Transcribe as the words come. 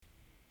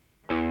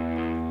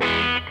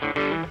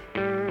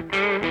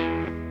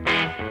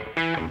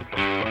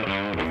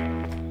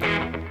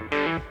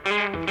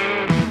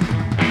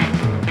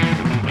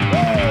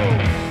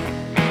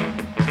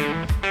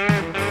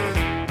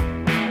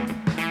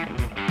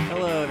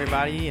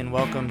everybody, and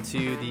welcome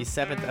to the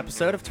 7th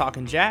episode of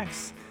Talkin'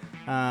 Jacks.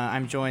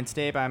 I'm joined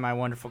today by my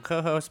wonderful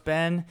co-host,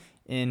 Ben,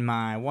 in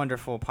my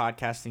wonderful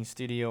podcasting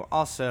studio,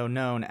 also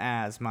known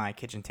as my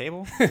kitchen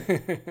table.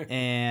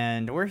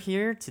 And we're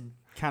here to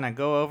kind of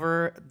go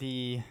over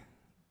the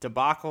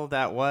debacle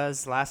that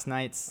was last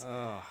night's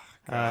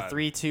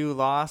 3-2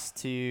 loss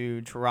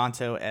to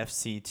Toronto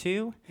FC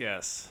 2.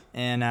 Yes.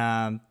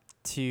 And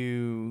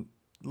to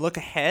look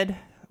ahead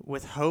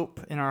with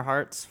hope in our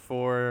hearts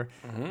for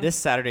this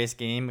Saturday's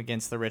game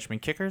against the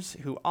Richmond Kickers,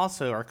 who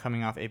also are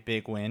coming off a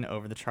big win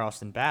over the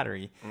Charleston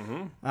Battery.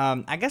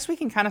 I guess we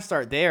can kind of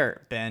start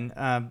there, Ben,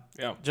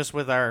 just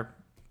with our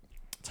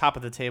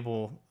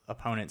top-of-the-table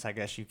opponents, I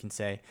guess you can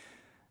say.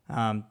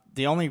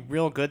 The only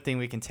real good thing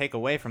we can take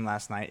away from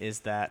last night is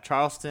that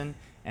Charleston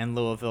and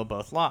Louisville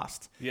both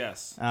lost.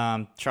 Yes.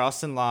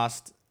 Charleston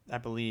lost, I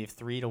believe,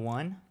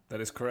 3-1. That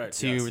is correct.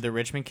 To the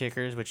Richmond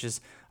Kickers, which is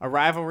a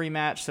rivalry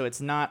match, so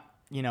it's not,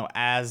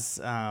 as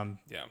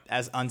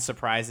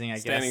unsurprising, I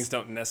guess. Standings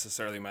don't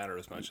necessarily matter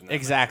as much in that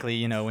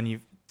Exactly, when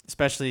you,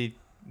 especially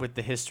with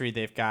the history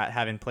they've got,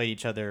 having played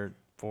each other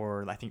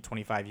for, I think,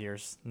 25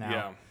 years now.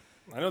 Yeah.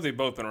 I know they've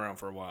both been around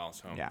for a while.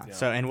 So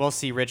So, and we'll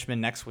see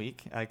Richmond next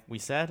week, like we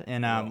said.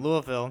 And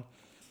Louisville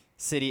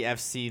City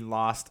FC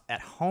lost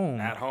at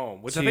home. At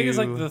home, which I think is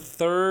like the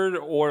third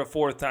or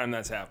fourth time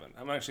that's happened.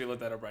 I'm actually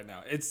look that up right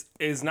now.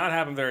 It's not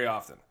happened very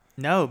often.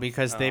 No,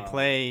 because they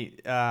play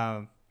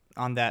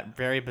on that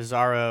very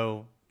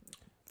bizarro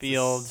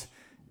field.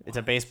 It's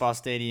a baseball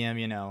stadium,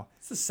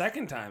 It's the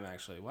second time,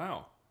 actually.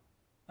 Wow.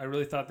 I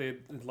really thought they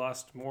had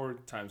lost more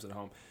times at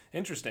home.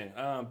 Interesting.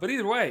 But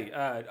either way,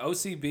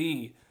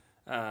 OCB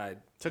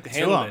took it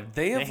to them.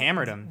 They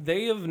hammered them.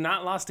 They have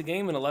not lost a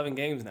game in 11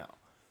 games now.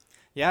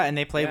 Yeah, and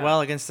they played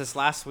well against us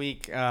last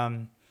week.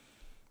 They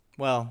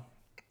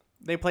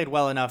played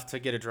well enough to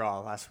get a draw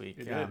last week.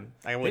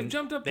 They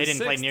jumped up. They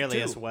didn't play nearly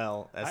too. as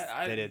well as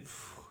they did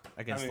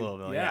against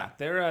Louisville. Yeah,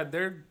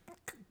 they're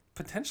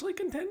potentially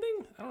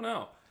contending. I don't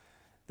know.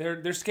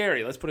 They're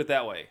scary. Let's put it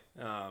that way.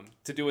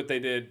 To do what they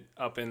did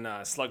up in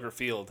Slugger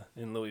Field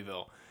in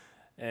Louisville,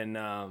 and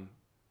I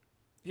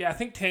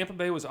think Tampa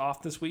Bay was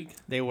off this week.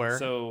 They were.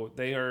 So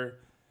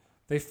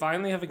they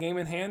finally have a game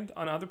in hand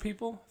on other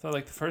people. So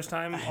like the first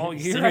time all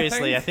year.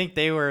 Seriously, I think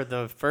they were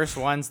the first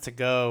ones to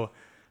go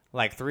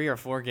like 3 or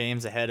 4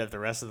 games ahead of the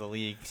rest of the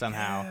league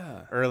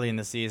somehow early in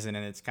the season,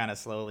 and it's kind of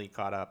slowly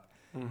caught up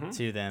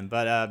to them.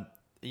 But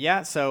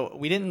so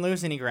we didn't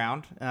lose any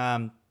ground,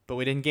 but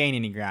we didn't gain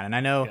any ground. And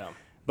I know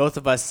both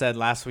of us said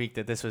last week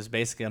that this was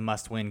basically a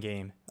must-win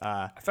game.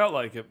 I felt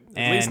like it.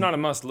 At least not a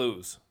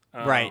must-lose.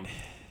 Right.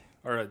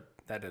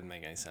 That didn't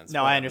make any sense.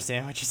 No, I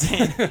understand what you're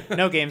saying.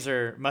 No games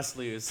are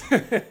must-lose.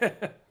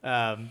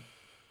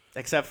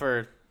 Except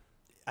for,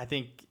 I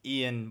think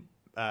Ian,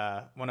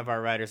 one of our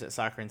writers at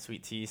Soccer and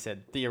Sweet Tea,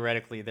 said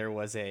theoretically there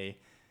was a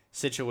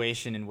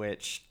situation in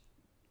which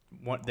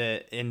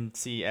the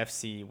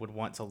NCFC would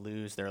want to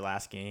lose their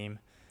last game.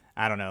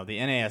 I don't know. The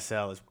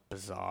NASL is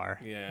bizarre.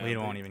 Yeah, we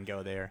won't even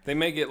go there. They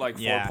may get like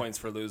 4 points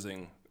for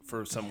losing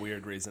for some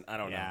weird reason. I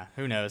don't know. Yeah,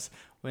 who knows?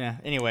 Well, yeah,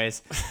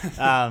 anyways.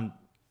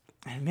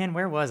 Man,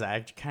 where was I? I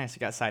kind of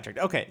got sidetracked.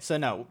 Okay, so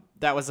no,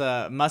 that was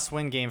a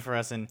must-win game for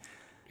us, and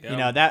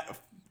that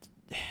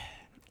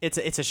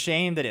it's a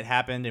shame that it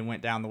happened and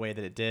went down the way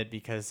that it did,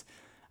 because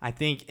I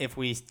think if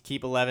we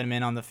keep 11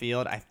 men on the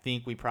field, I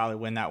think we probably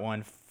win that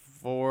one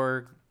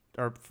 4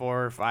 or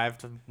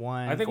 5-1.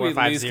 I think we at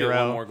least get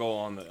one more goal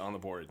on the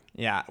board.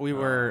 Yeah, we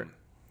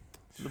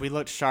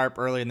looked sharp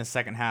early in the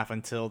second half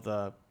until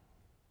the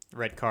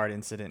red card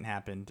incident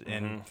happened,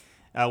 and.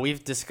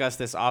 We've discussed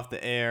this off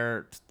the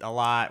air a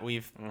lot.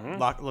 We've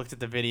looked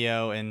at the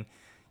video, and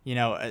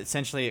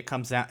essentially it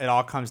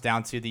all comes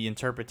down to the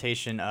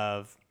interpretation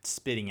of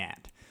spitting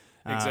at.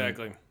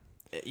 Exactly.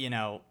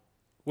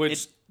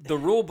 Which the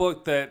rule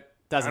book that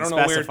doesn't I don't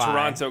specify. Know where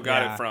Toronto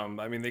got it from.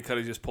 I mean, they could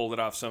have just pulled it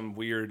off some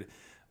weird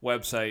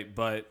website,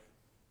 but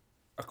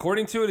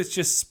according to it, it's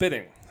just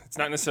spitting. It's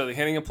not necessarily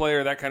hitting a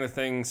player, that kind of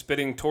thing.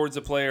 Spitting towards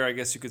a player, I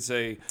guess you could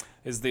say,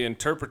 is the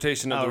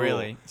interpretation of the rule. Oh,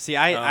 really? See,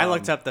 I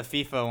looked up the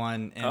FIFA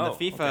one, and the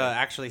FIFA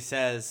actually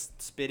says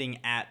spitting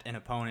at an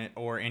opponent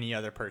or any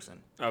other person.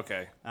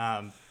 Okay.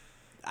 I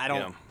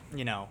don't,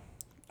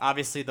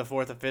 obviously the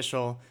fourth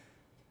official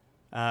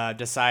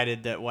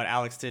decided that what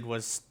Alex did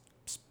was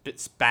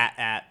spat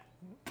at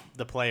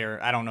the player.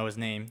 I don't know his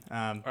name.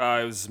 It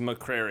was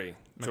McCrary.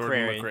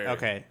 Jordan McCrary,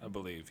 okay. I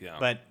believe, yeah.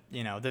 But,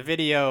 the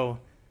video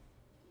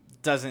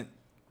doesn't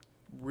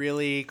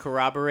really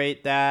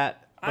corroborate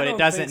that, but it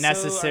doesn't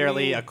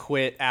necessarily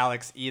acquit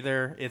Alex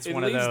either. It's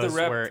one of those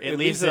where it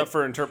leaves it up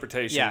for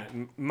interpretation. Yeah,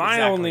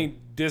 My only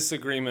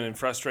disagreement and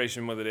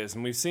frustration with it is,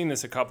 and we've seen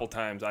this a couple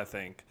times, I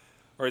think,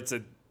 or it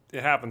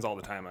happens all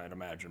the time, I'd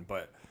imagine,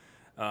 but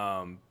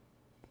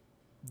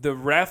the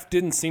ref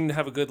didn't seem to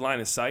have a good line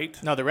of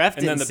sight. No, the ref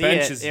didn't see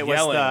it. It was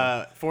yelling.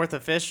 the fourth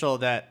official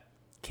that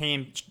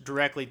came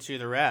directly to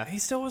the ref. He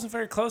still wasn't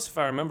very close, if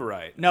I remember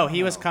right. No,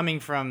 he was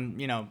coming from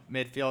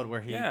midfield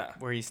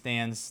where he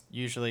stands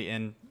usually,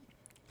 and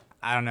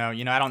I don't know.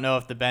 I don't know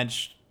if the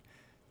bench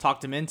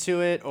talked him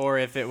into it, or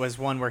if it was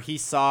one where he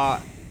saw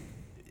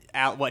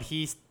what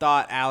he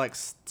thought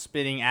Alex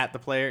spitting at the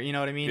player. You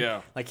know what I mean?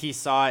 Yeah. Like he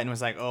saw it and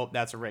was like, "Oh,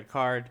 that's a red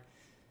card."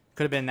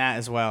 Could have been that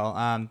as well.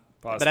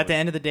 But at the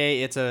end of the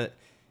day, it's a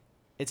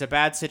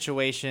bad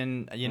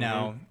situation. You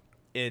know,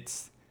 I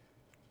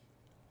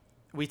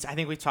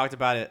think we talked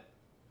about it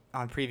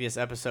on previous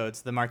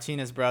episodes. The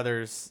Martinez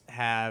brothers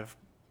have,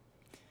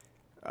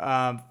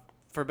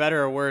 for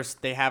better or worse,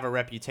 they have a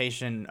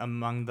reputation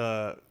among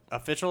the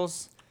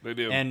officials They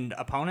do. and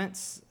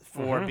opponents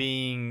for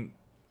being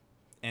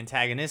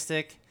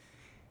antagonistic,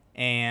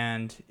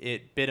 and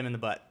it bit him in the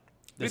butt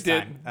this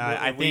time.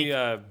 I think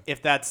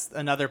if that's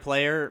another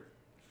player,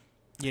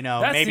 you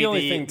know,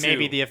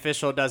 maybe the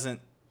official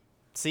doesn't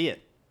see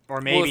it,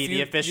 or maybe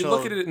the official you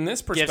look at it in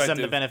this perspective, gives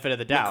them the benefit of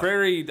the doubt.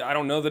 McCrary, I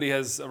don't know that he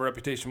has a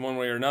reputation one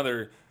way or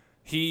another.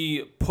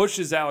 He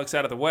pushes Alex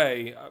out of the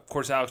way. Of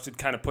course, Alex did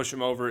kind of push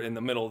him over in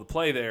the middle of the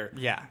play there.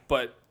 Yeah.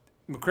 But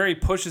McCrary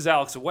pushes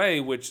Alex away,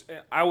 which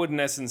I would in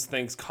essence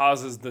think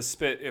causes the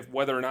spit,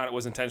 whether or not it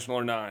was intentional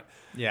or not.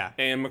 Yeah.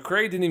 And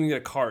McCrary didn't even get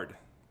a card.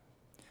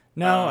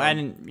 No, I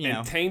didn't.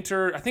 And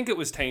Tainter, I think it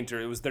was Tainter.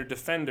 It was their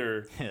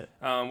defender,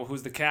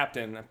 who's the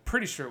captain. I'm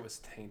pretty sure it was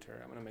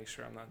Tainter. I'm gonna make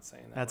sure I'm not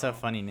saying that. That's wrong. a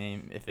funny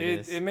name. If it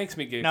is, it makes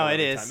me giggle. No, it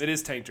every is. time. It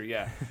is Tainter.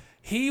 Yeah,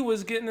 he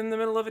was getting in the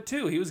middle of it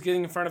too. He was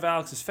getting in front of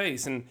Alex's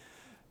face. And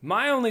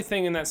my only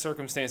thing in that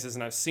circumstance is,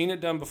 and I've seen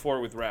it done before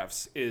with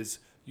refs, is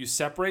you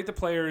separate the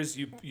players.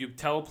 You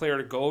tell a player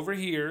to go over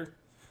here,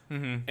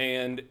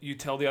 and you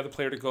tell the other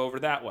player to go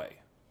over that way.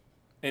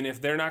 And if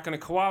they're not going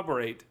to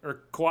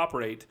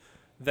cooperate,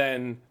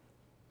 then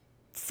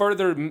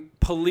further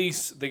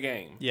police the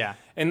game. Yeah.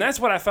 And that's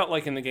what I felt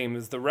like in the game,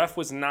 is the ref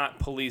was not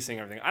policing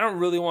everything. I don't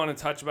really want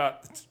to talk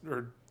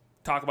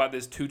about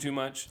this too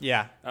much.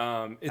 Yeah.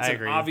 It's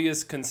an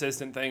obvious,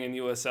 consistent thing in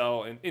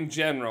USL and in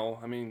general.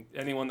 I mean,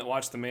 anyone that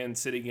watched the Man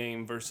City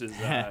game versus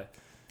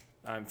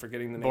I'm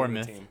forgetting the name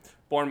of the team.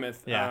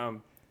 Bournemouth. Yeah.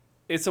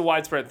 It's a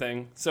widespread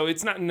thing. So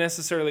it's not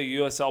necessarily a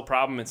USL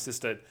problem. It's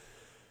just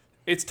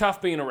it's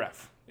tough being a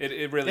ref.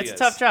 It really is.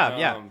 It's a tough job,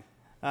 yeah.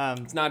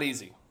 It's not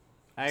easy.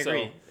 I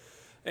agree. So,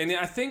 and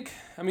I think,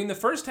 the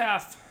first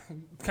half,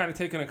 kind of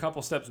taking a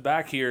couple steps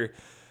back here,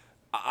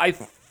 I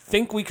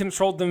think we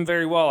controlled them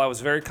very well. I was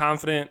very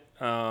confident.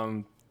 We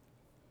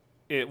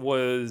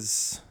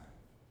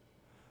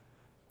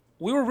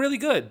were really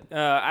good.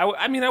 I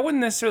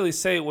wouldn't necessarily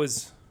say it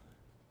was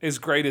as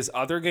great as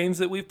other games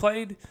that we've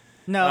played.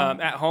 No,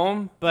 at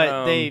home.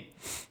 But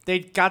they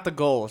got the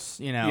goals,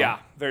 you know. Yeah,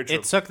 very true.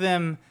 It took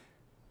them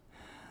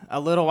a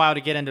little while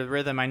to get into the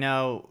rhythm. I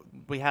know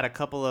we had a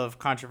couple of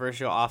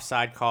controversial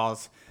offside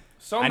calls.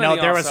 I know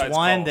there was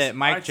one that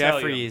Mike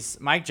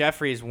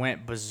Jeffries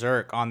went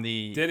berserk on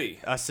the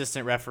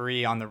assistant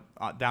referee on the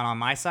down on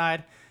my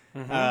side.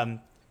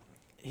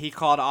 He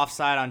called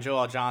offside on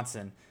Joel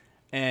Johnson,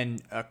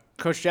 and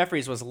Coach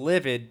Jeffries was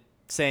livid,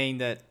 saying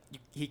that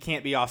he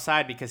can't be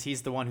offside because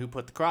he's the one who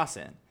put the cross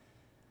in.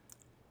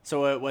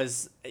 So it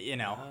was,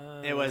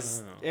 it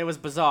was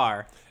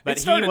bizarre. But it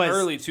started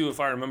early too, if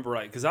I remember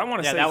right, because I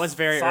want to say that was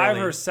very 5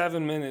 early. or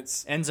 7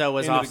 minutes. Enzo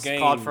was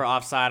called for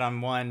offside on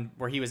one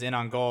where he was in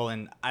on goal,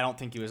 and I don't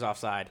think he was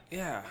offside.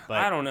 Yeah, but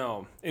I don't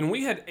know. And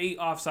we had 8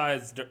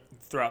 offsides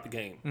throughout the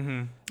game.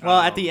 Mm-hmm. Well,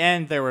 at the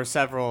end there were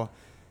several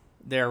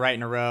there right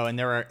in a row, and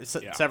there were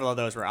several of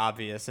those were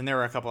obvious, and there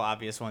were a couple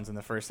obvious ones in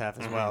the first half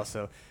as well.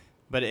 So,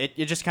 but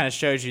it just kind of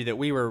shows you that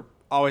we were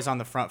always on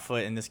the front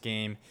foot in this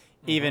game,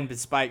 even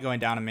despite going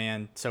down a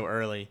man so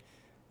early.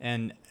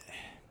 And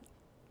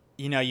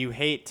you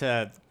hate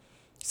to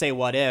say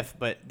what if,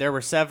 but there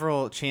were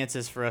several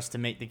chances for us to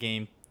make the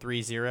game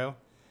 3-0,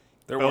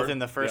 both in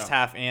the first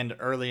half and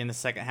early in the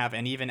second half,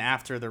 and even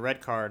after the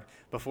red card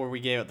before we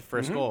gave up the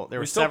first goal. There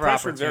were several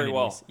opportunities. Very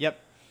well. Yep.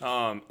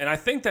 And I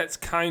think that's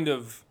kind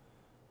of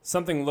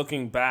something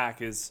looking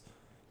back is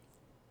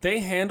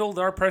they handled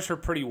our pressure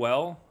pretty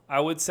well,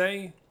 I would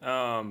say.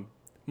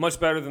 Much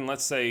better than,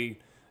 let's say,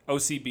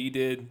 OCB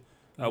did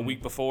a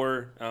week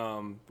before,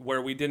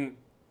 where we didn't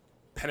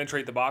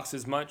penetrate the box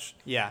as much.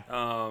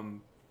 Yeah.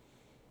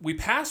 We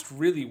passed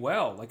really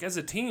well. Like, as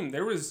a team,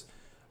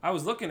 I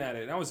was looking at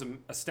it, and I was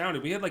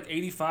astounded. We had,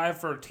 85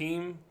 for our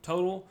team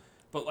total,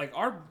 but,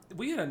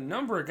 we had a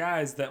number of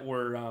guys that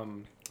were,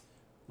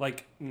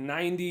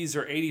 90s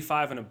or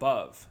 85 and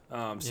above.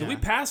 So we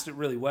passed it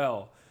really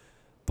well,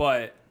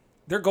 but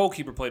their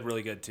goalkeeper played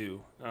really good,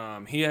 too.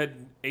 He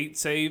had 8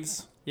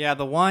 saves. Yeah,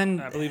 the one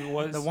I believe it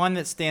was. The one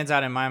that stands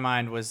out in my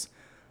mind was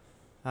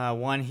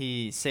one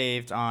he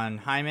saved on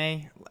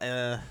Jaime,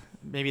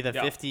 maybe the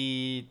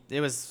 50.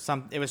 It was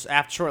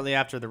shortly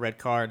after the red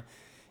card,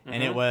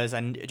 and it was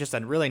just a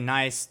really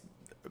nice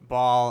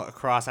ball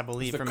across, I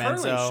believe, from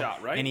Enzo.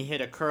 Shot, right? And he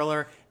hit a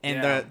curler,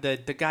 and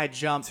the guy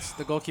jumped.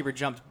 The goalkeeper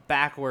jumped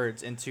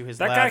backwards into his.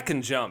 That left guy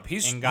can jump.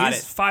 He's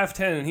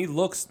 5'10", and he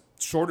looks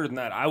shorter than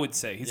that, I would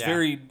say. He's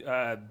very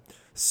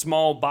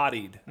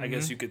small-bodied, I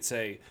guess you could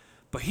say.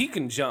 But he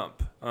can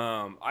jump.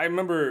 I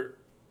remember,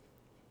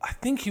 I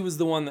think he was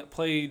the one that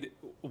played,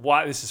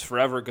 this is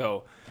forever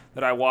ago,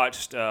 that I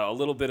watched a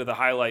little bit of the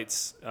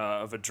highlights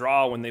of a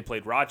draw when they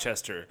played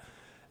Rochester,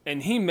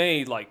 and he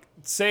made like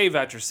save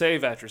after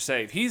save after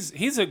save.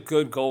 He's a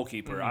good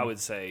goalkeeper, I would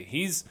say.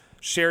 He's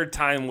shared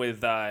time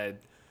with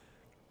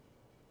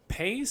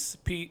Pace,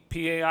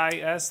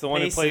 P-A-I-S, the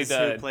one Pace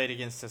who played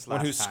against us last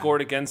one who time.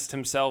 scored against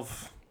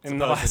himself in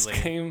the last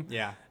game.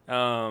 Yeah.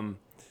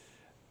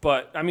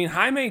 But I mean,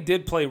 Jaime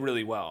did play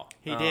really well.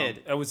 He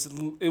did. It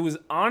was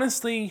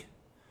honestly.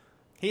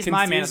 He's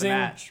my man of the confusing.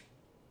 match,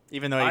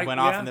 even though he went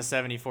off in the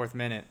 74th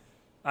minute.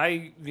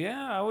 I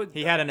would.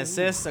 He had an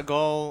assist, a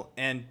goal,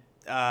 and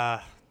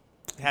had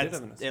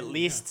at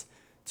least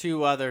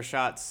 2 other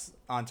shots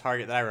on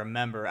target that I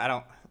remember. I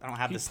don't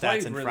have the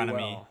stats in front of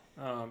me.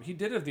 He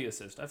did have the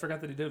assist. I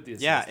forgot that he did have the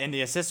assist. Yeah, and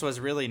the assist was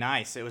really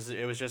nice. It was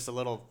just a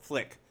little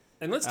flick.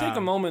 And let's take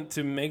a moment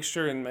to make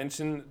sure and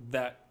mention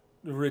that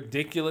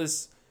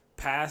ridiculous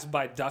pass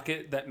by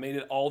Duckett that made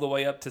it all the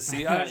way up to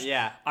Siaj.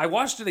 Yeah. I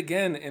watched it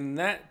again, and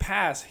that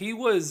pass, he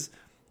was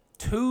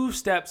 2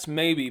 steps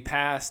maybe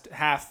past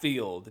half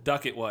field,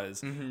 Duckett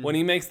was, when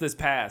he makes this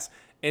pass.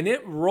 And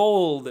it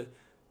rolled,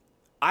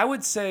 I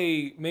would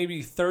say,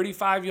 maybe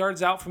 35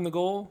 yards out from the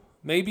goal,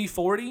 maybe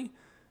 40.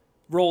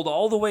 Rolled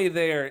all the way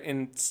there,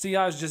 and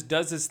Siaj just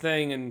does his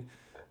thing, and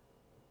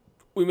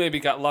we maybe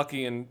got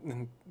lucky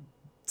and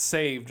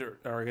saved,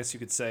 or I guess you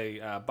could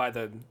say, by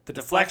the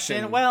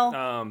deflection.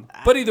 Well,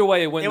 but either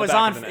way, it went. It was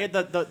on.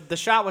 The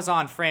shot was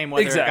on frame,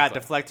 whether it got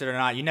deflected or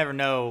not. You never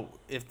know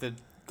if the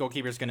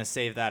goalkeeper's going to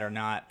save that or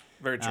not.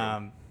 Very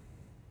true.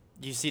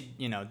 You see,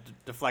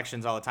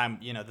 deflections all the time.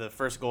 The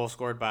first goal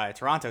scored by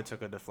Toronto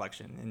took a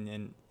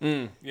deflection,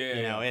 and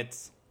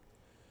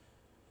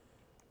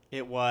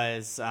it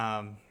was.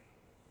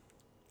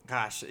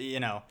 Gosh,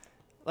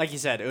 like you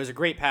said, it was a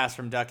great pass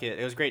from Duckett.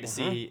 It was great to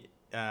see.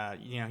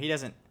 He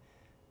doesn't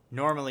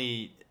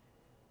normally.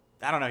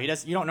 I don't know.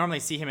 You don't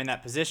normally see him in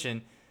that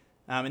position.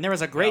 And there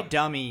was a great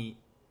dummy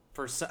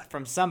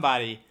from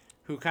somebody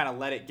who kind of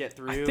let it get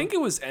through. I think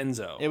it was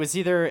Enzo. It was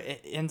either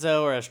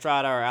Enzo or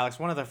Estrada or Alex,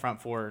 one of the front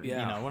 4.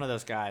 One of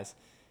those guys.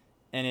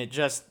 And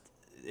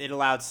it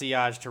allowed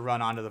Siaj to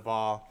run onto the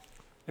ball.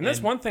 And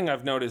that's one thing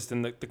I've noticed,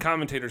 and the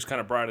commentators kind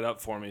of brought it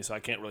up for me, so I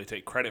can't really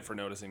take credit for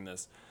noticing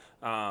this.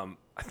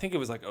 I think it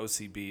was like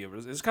OCB. It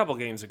was a couple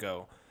games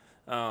ago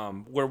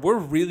where we're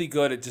really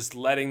good at just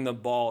letting the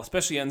ball,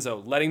 especially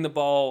Enzo, letting the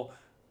ball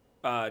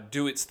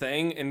do its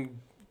thing and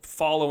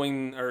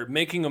following or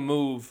making a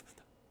move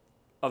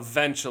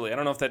eventually. I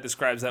don't know if that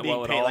describes that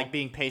well at all. Like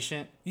being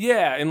patient?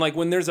 Yeah, and like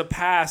when there's a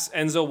pass,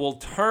 Enzo will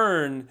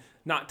turn,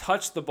 not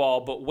touch the ball,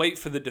 but wait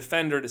for the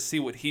defender to see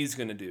what he's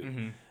going to do.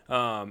 Mm-hmm.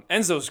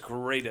 Enzo's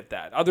great at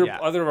that. Other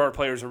of our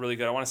players are really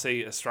good. I want to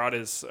say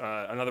Estrada's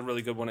another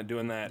really good one at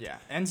doing that. Yeah,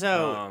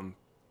 Enzo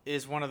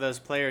is one of those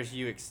players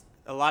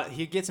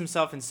he gets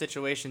himself in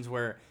situations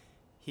where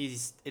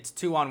it's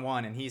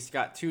 2-on-1 and he's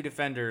got 2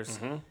 defenders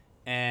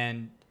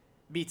and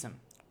beats him.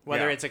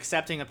 Whether it's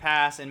accepting a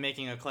pass and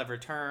making a clever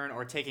turn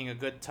or taking a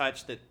good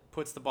touch that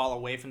puts the ball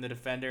away from the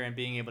defender and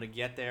being able to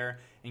get there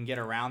and get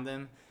around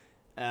them.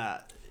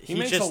 He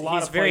makes a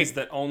lot of plays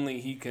that only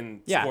he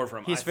can score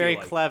from. He's very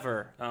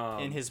clever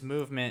in his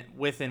movement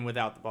with and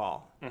without the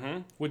ball.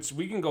 Which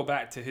we can go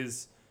back to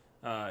his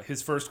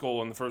first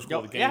goal and the first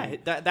goal of the game.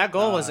 Yeah, that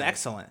goal was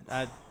excellent.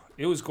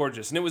 It was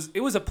gorgeous, and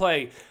it was a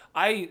play.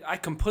 I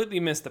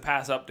completely missed the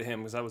pass up to him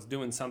because I was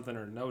doing something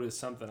or noticed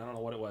something. I don't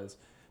know what it was,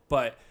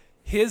 but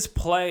his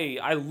play.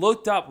 I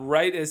looked up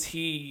right as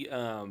he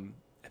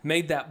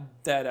made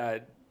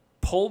that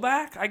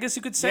pullback, I guess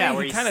you could say. Yeah,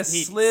 where he kind of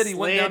slid. He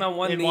went down on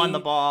one knee. Won the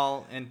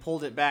ball and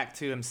pulled it back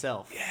to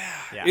himself.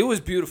 Yeah. It was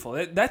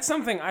beautiful. That's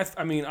something,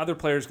 I mean, other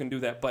players can do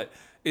that, but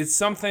it's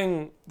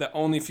something that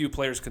only few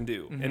players can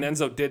do. And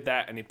Enzo did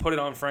that, and he put it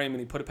on frame, and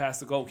he put it past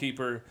the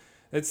goalkeeper.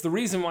 It's the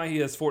reason why he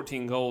has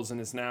 14 goals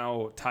and is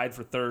now tied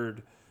for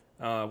third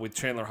with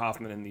Chandler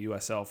Hoffman in the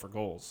USL for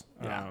goals.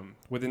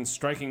 Within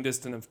striking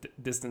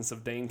distance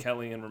of Dane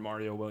Kelly and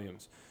Romario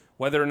Williams.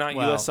 Whether or not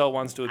USL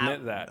wants to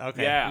admit that.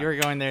 Okay. Yeah. You were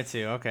going there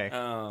too. Okay.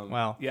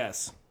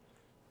 Yes.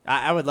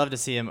 I would love to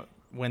see him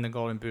win the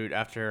Golden Boot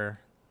after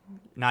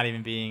not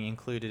even being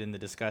included in the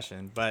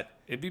discussion. But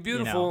it'd be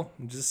beautiful.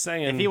 I'm just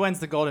saying. If he wins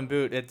the Golden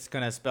Boot, it's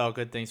going to spell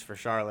good things for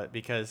Charlotte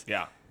because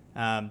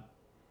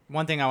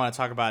one thing I want to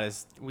talk about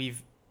is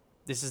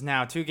this is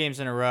now 2 games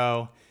in a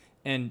row,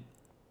 and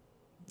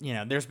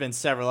there's been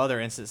several other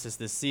instances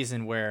this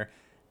season where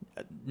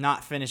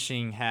not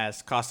finishing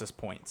has cost us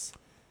points.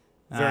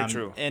 Very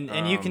true.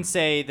 And you can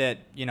say that,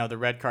 the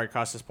red card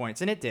cost us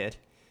points, and it did.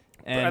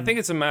 And I think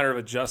it's a matter of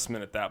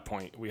adjustment at that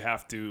point. We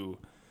have to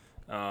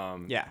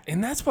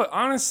and that's what,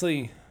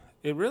 honestly,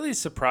 it really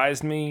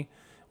surprised me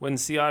when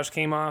Siaj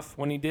came off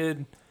when he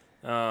did.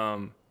 He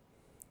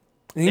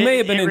may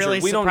have been injured. Really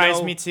we don't know.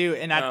 Surprised me too,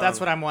 and that's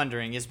what I'm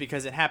wondering is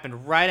because it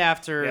happened right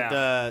after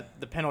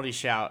the penalty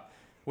shout,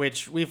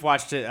 which we've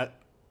watched it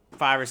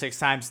 5 or 6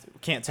 times.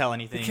 Can't tell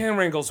anything. The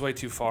camera angle's way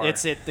too far.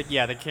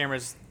 The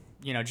camera's.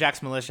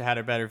 Jack's Militia had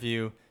a better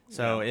view,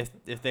 so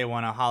if they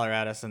want to holler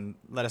at us and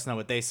let us know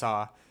what they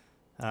saw,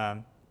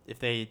 if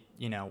they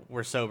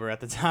were sober at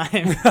the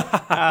time,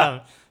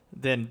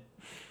 then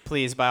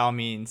please by all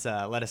means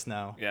let us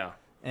know. Yeah.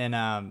 And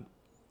And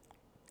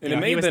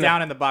he was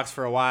down in the box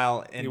for a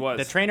while, and He was.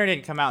 the trainer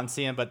didn't come out and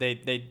see him, but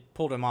they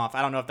pulled him off.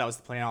 I don't know if that was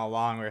the plan all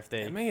along or if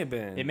they. It may have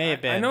been. It may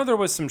have been. I know there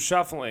was some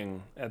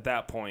shuffling at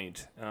that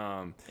point.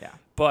 Yeah.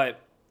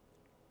 But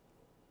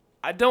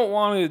I don't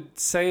want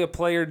to say a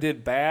player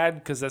did bad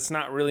because that's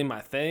not really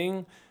my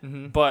thing.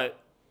 Mm-hmm. But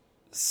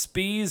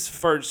Spee's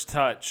first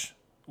touch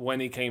when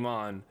he came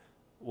on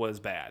was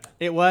bad.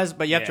 It was,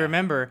 but you have to Yeah.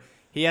 remember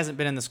he hasn't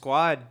been in the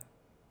squad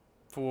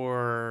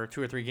for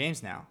 2 or 3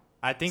 games now.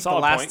 I think Solid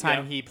the last point,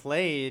 time yeah. he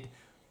played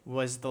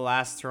was the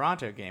last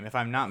Toronto game, if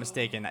I'm not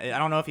mistaken. I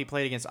don't know if he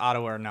played against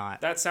Ottawa or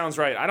not. That sounds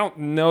right. I don't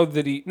know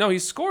that he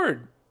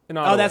scored in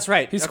Ottawa. Oh, that's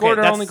right. He Okay, scored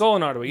our that's- only goal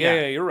in Ottawa. Yeah,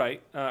 yeah. you're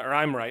right. Or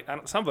I'm right.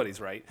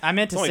 Somebody's right. I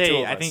meant to It's only two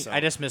say, of I us, think so. I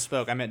just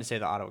misspoke. I meant to say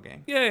the Ottawa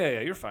game. Yeah,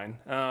 you're fine.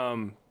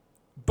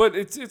 But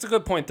it's a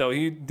good point though.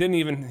 He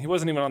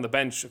wasn't even on the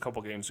bench a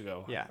couple games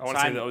ago. Yeah, I want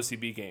so to say the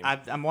OCB game.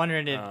 I'm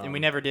wondering, and we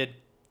never did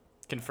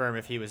confirm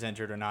if he was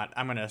injured or not.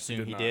 I'm going to assume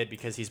Did he not. did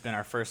because he's been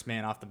our first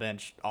man off the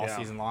bench all Yeah.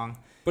 season long.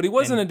 But he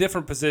was in a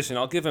different position.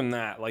 I'll give him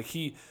that.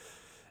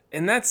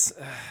 And that's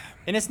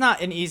And it's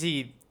not an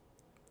easy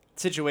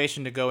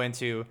situation to go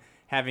into,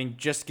 having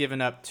just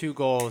given up 2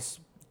 goals,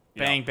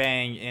 bang,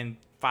 bang, in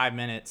 5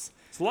 minutes.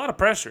 it's a lot of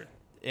pressure.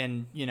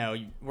 And,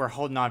 we're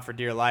holding on for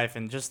dear life.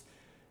 And just,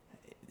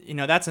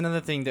 that's another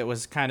thing that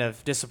was kind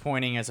of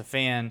disappointing as a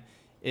fan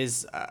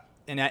is,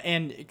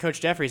 and Coach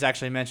Jeffries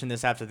actually mentioned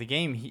this after the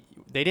game,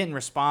 they didn't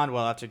respond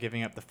well after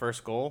giving up the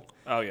first goal.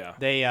 Oh yeah.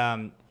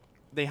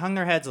 They hung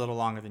their heads a little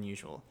longer than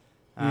usual.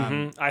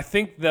 I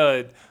think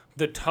the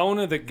tone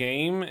of the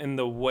game and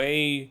the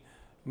way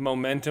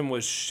momentum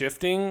was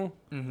shifting,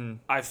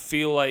 I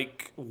feel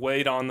like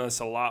weighed on us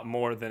a lot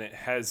more than it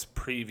has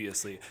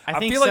previously. I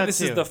think feel like so, this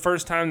too. is the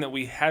first time that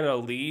we had a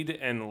lead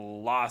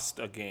and lost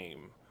a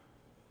game.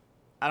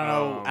 I don't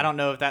know. I don't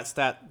know if that's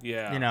that.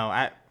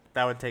 Yeah.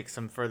 That would take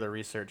some further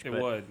research. It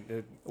but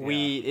would.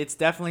 It's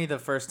definitely the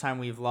first time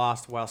we've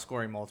lost while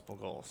scoring multiple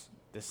goals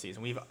this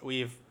season.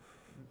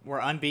 We're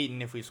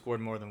unbeaten if we've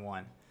scored more than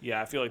 1.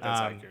 Yeah, I feel like that's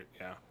accurate.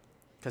 Yeah.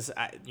 Because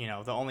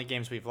the only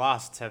games we've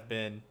lost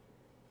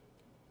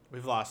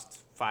we've lost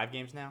 5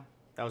 games now.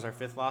 That was our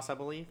 5th loss, I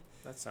believe.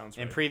 That sounds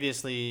And right.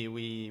 previously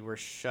we were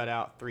shut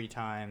out 3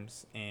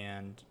 times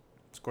and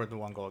scored the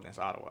 1 goal against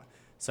Ottawa.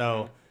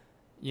 So,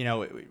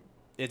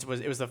 it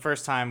was the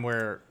first time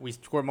where we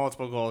scored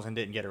multiple goals and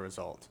didn't get a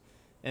result,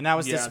 and that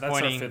was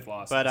disappointing. That's our 5th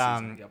loss but this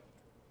season. Yep.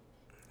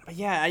 but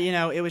yeah,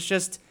 it was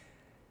just.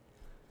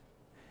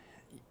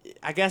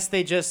 I guess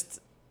they just,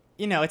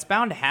 it's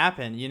bound to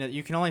happen.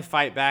 You can only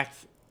fight back.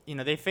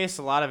 They faced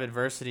a lot of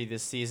adversity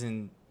this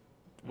season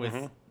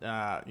with,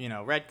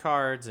 red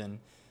cards and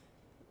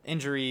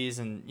injuries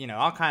and,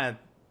 all kind of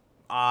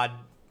odd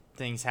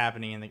things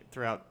happening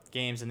throughout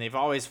games. And they've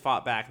always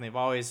fought back and they've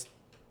always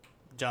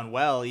done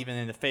well, even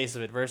in the face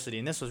of adversity.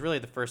 And this was really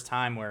the first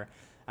time where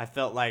I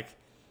felt like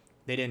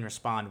they didn't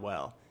respond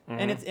well.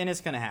 And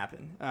it's going to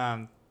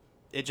happen.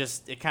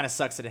 It kind of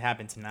sucks that it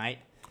happened tonight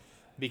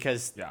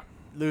because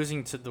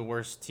losing to the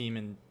worst team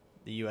in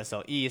the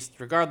USL East,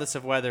 regardless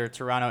of whether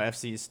Toronto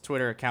FC's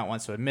Twitter account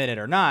wants to admit it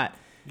or not.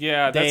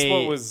 Yeah, that's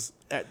what was.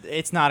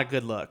 It's not a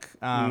good look.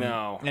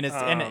 No, and it's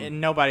and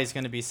nobody's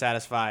going to be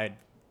satisfied,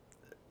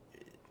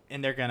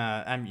 and they're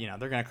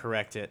gonna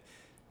correct it.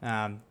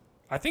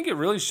 I think it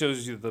really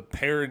shows you the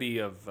parity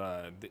of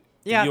the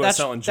Yeah,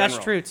 USL in general.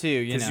 that's true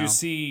too. Because you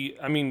see,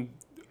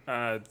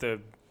 the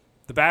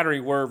Battery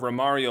were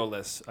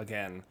Romario-less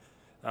again.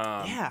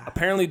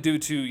 Apparently due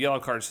to yellow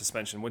card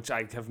suspension, which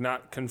I have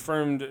not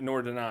confirmed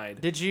nor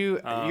denied. Did you?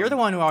 You're the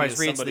one who always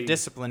via reads somebody- the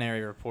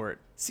disciplinary report.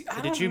 See,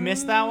 Did you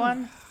miss that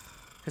one?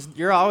 Because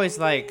you're always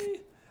like,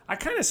 I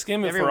kind of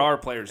skim it for Everyone- our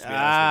players. To be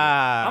honest with you.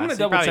 I'm so gonna you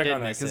double probably check did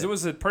on that miss because it. it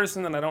was a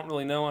person that I don't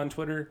really know on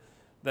Twitter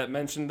that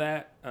mentioned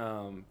that,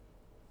 and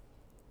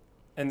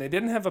they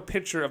didn't have a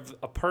picture of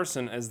a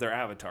person as their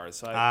avatar.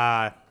 So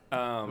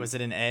was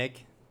it an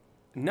egg?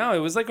 no, it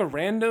was like a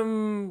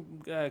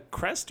random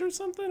crest or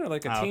something, or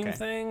like a team okay.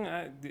 thing.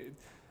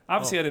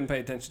 Obviously, I didn't pay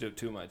attention to it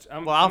too much.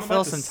 Well, I'll I'm about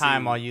fill to some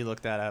time see. while you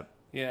look that up.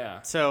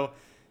 Yeah. So,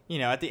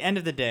 at the end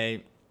of the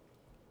day,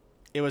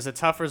 it was a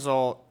tough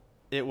result.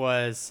 It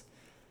was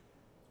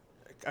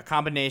a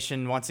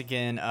combination, once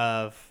again,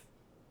 of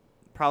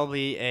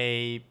probably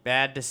a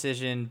bad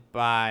decision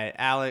by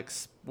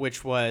Alex,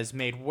 which was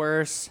made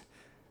worse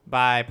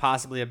by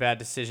possibly a bad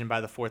decision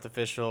by the 4th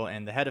official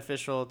and the head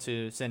official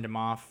to send him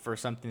off for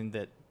something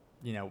that,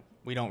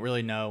 we don't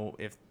really know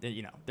if,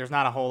 there's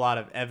not a whole lot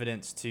of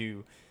evidence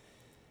to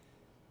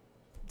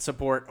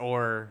support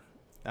or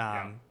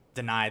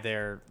deny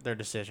their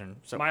decision.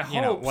 So, My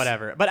hopes-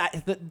 whatever.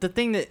 But the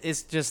thing that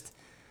is just,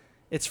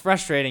 it's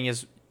frustrating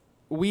is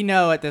we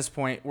know at this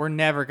point we're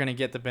never going to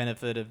get the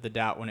benefit of the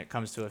doubt when it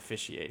comes to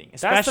officiating,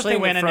 That's the especially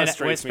thing when that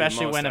frustrates me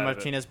especially most when a out of it.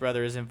 Martinez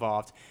brother is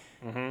involved.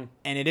 Mm-hmm.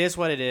 And it is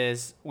what it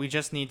is. We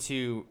just need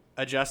to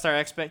adjust our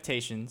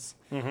expectations.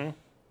 Mm-hmm.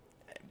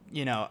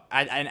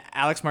 and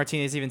Alex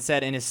Martinez even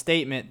said in his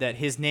statement that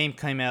his name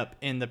came up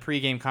in the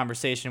pregame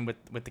conversation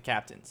with the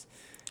captains.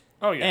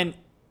 Oh, yeah.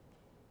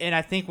 And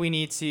I think we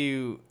need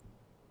to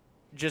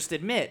just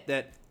admit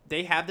that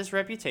they have this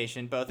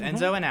reputation, both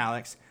Enzo and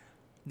Alex.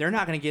 They're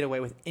not going to get away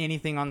with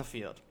anything on the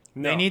field.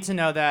 No. They need to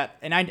know that,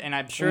 and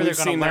I'm sure they're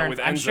going to learn.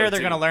 I'm sure they're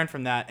going to learn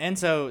from that.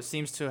 Enzo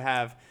seems to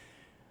have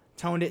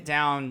toned it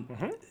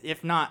down,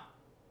 if not,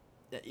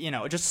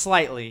 just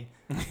slightly.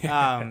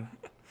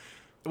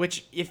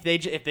 Which if they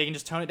can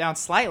just tone it down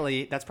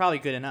slightly, that's probably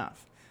good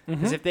enough.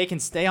 Because if they can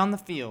stay on the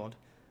field,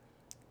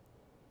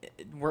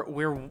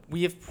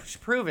 we have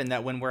proven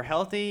that when we're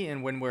healthy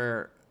and when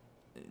we're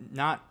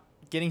not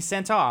getting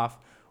sent off,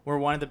 we're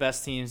one of the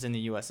best teams in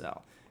the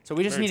USL. So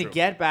we just need to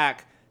get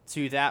back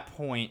to that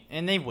point,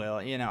 and they will.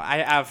 I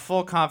have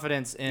full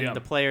confidence in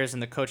the players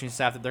and the coaching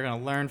staff that they're going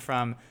to learn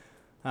from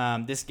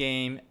this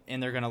game,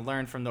 and they're going to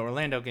learn from the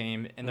Orlando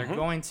game, and they're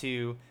going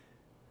to,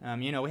 we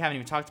haven't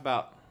even talked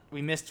about.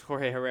 We missed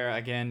Jorge Herrera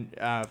again.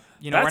 That's,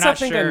 we're not I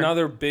think,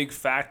 another big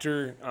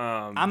factor.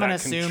 I'm going to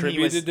assume he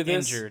was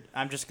injured.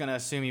 I'm just going to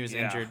assume he was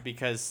injured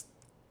because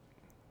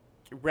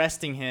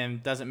resting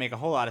him doesn't make a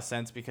whole lot of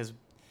sense because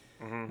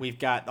we've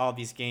got all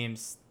these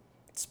games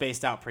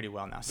spaced out pretty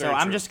well now. So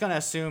I'm just going to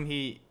assume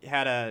he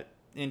had a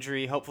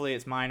injury. Hopefully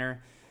it's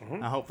minor.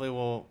 Hopefully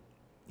we'll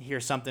hear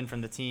something from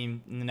the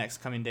team in the next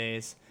coming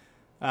days.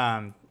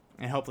 And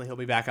hopefully he'll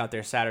be back out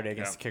there Saturday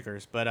against the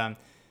Kickers. But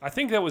I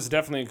think that was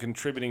definitely a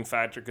contributing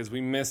factor because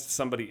we missed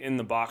somebody in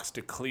the box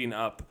to clean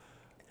up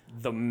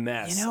the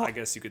mess, I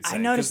guess you could say. I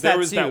noticed there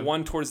was that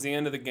one towards the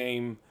end of the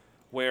game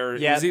where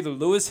it was either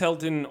Lewis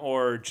Hilton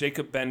or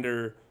Jacob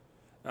Bender.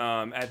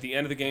 At the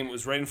end of the game, it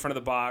was right in front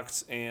of the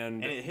box,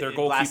 and their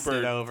goalkeeper blasted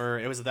it over.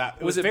 It was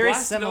very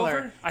similar.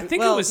 Over? I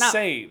think it was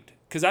saved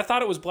because I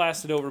thought it was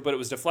blasted over, but it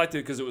was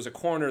deflected because it was a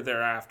corner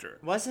thereafter.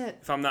 Was it?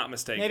 If I'm not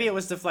mistaken. Maybe it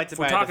was deflected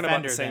by a defender. We're talking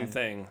about the same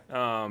thing.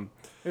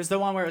 It was the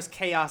one where it was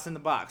chaos in the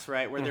box,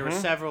 right? Where there were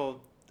several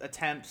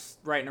attempts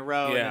right in a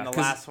row, and then the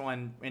last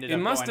one ended up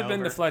going over. It must have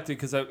been deflected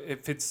because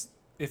if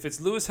it's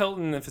Lewis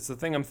Hilton, if it's the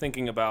thing I'm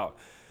thinking about.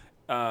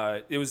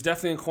 It was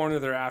definitely a corner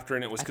thereafter,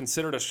 and it was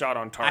considered a shot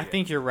on target. I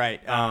think you're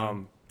right.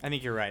 I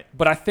think you're right.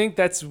 But I think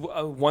that's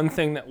one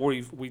thing that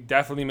we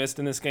definitely missed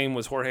in this game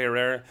was Jorge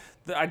Herrera.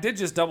 I did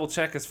just double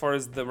check as far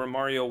as the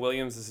Romario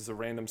Williams. This is a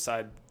random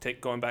side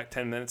take going back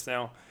 10 minutes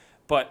now.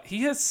 But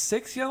he has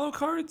 6 yellow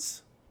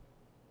cards.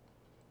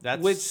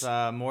 That's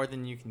more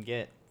than you can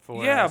get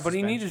for but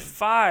he needed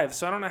 5,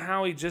 so I don't know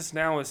how he just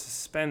now is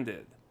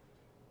suspended.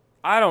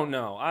 I don't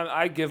know.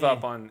 I give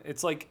up on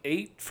it's like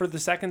 8 for the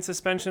second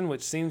suspension,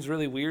 which seems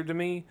really weird to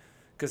me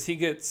because he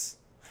gets.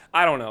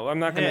 I don't know. I'm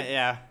not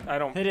gonna. I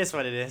don't. It is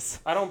what it is.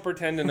 I don't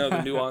pretend to know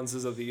the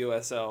nuances of the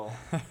USL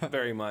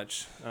very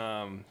much.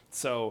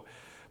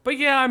 But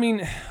yeah, I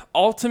mean,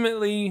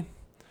 ultimately,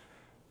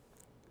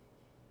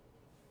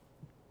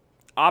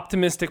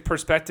 optimistic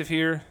perspective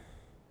here.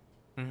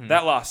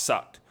 That loss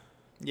sucked.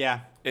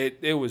 Yeah.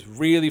 It was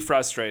really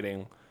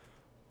frustrating,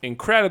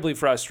 incredibly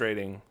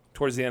frustrating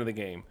towards the end of the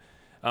game.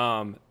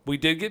 We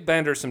did get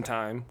Bender some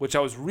time, which I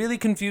was really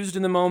confused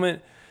in the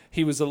moment.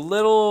 He was a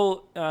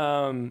little,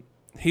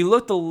 he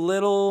looked a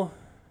little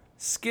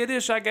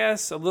skittish, I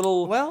guess. A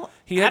little. Well,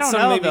 I don't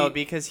know though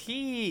because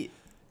he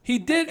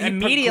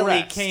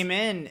immediately came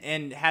in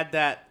and had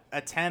that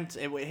attempt.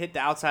 It hit the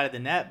outside of the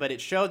net, but it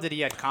showed that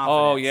he had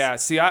confidence. Oh yeah.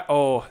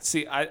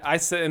 I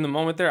said in the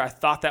moment there, I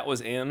thought that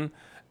was in.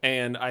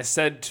 And I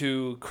said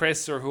to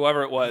Chris or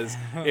whoever it was,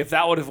 if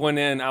that would have went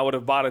in, I would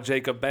have bought a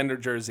Jacob Bender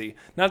jersey.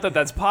 Not that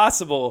that's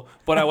possible,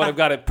 but I would have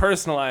got it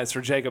personalized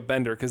for Jacob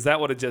Bender because that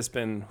would have just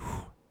been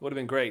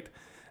great.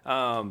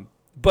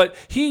 But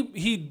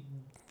he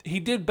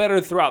did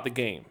better throughout the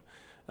game.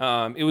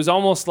 It was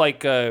almost like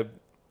this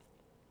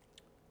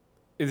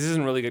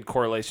isn't really good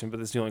correlation, but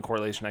this is the only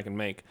correlation I can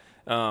make.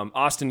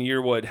 Austin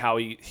Yearwood, how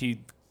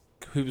he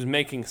was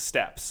making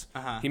steps.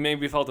 He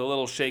maybe felt a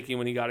little shaky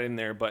when he got in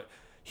there, but.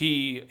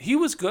 He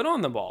was good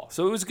on the ball.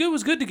 So it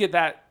was good to get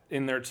that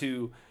in there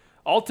too.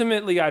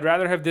 Ultimately, I'd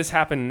rather have this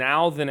happen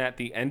now than at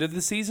the end of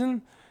the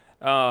season,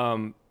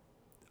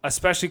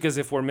 especially because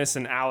if we're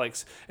missing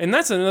Alex. And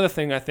that's another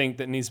thing I think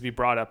that needs to be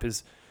brought up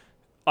is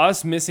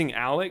us missing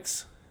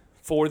Alex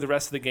for the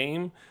rest of the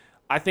game,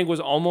 I think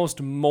was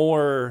almost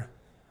more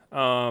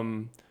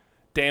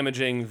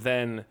damaging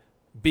than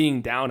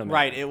being down a man.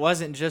 Right. It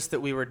wasn't just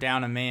that we were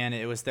down a man.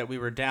 It was that we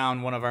were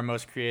down one of our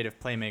most creative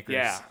playmakers.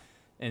 Yeah.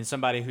 And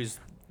somebody who's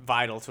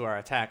vital to our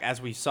attack,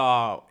 as we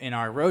saw in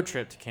our road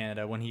trip to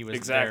Canada when he was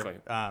there.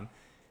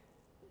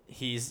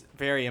 He's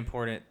very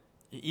important.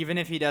 Even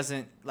if he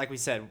doesn't, like we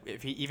said,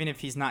 even if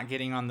he's not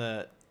getting on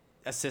the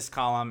assist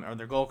column or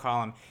the goal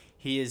column,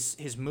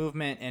 his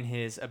movement and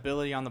his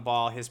ability on the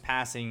ball, his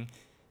passing,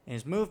 and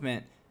his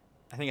movement.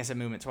 I think I said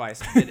movement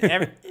twice.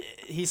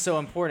 He's so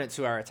important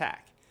to our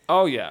attack.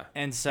 Oh yeah,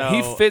 and so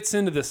he fits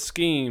into the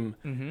scheme.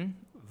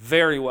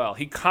 Very well.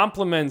 He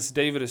complements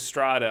David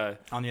Estrada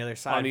on the other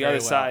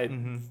side.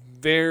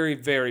 Very,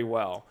 very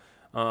well.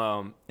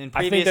 I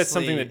think that's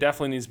something that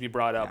definitely needs to be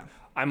brought up. Yeah.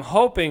 I'm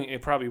hoping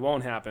it probably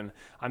won't happen.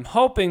 I'm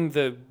hoping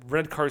the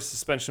red card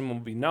suspension will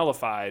be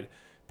nullified.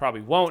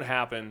 Probably won't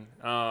happen.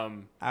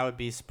 I would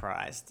be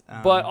surprised.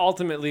 But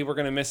ultimately, we're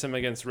going to miss him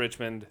against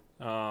Richmond.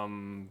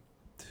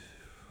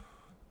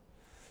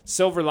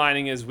 Silver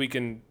lining is we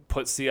can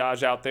put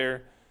Siaj out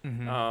there.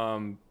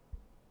 Mm-hmm.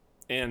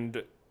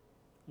 And,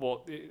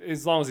 well,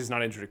 as long as he's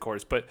not injured, of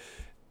course. But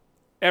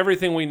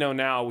everything we know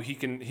now, he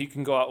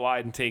can go out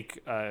wide and take,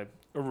 I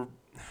don't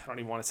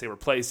even want to say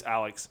replace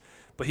Alex,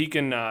 but he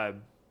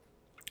can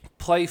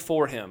play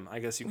for him, I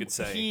guess you could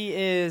say. He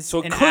is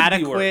so an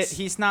adequate.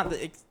 He's not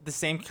the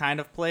same kind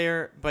of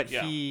player, but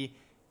Yeah. he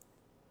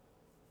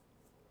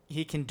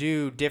can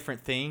do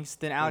different things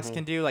than Alex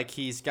can do. Like,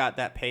 he's got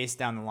that pace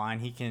down the line.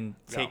 He can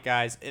take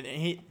guys.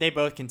 And they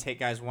both can take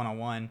guys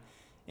one-on-one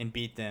and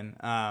beat them.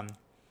 I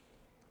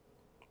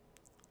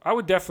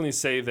would definitely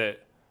say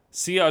that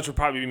Siaj would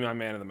probably be my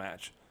man of the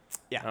match.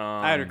 Yeah,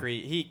 I would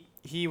agree.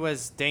 He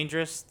was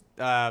dangerous.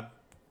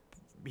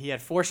 He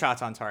had 4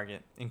 shots on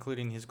target,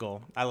 including his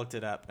goal. I looked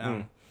it up.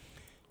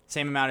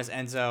 Same amount as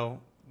Enzo,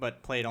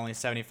 but played only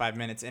 75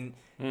 minutes. And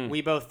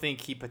we both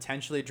think he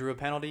potentially drew a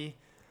penalty.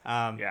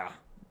 Yeah.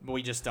 But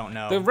we just don't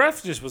know. The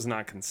ref just was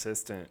not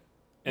consistent.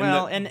 And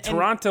well, and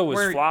Toronto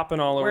was flopping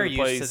all over the place.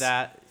 We're used to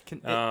that.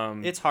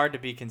 It's hard to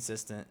be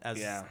consistent as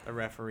a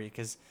referee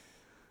because,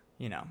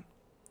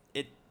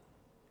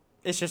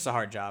 it's just a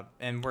hard job.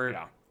 And we're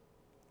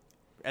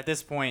at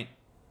this point,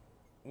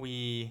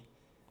 we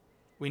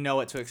know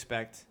what to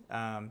expect.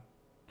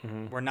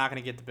 We're not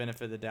going to get the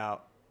benefit of the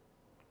doubt.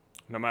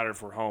 No matter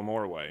if we're home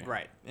or away.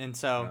 Right. And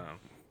so,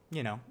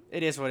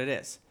 it is what it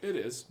is. It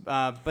is.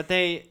 But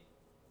they,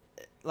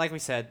 like we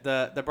said,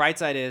 the bright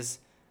side is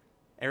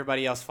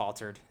everybody else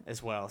faltered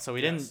as well. So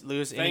we didn't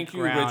lose any ground. Thank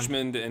you,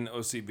 Richmond and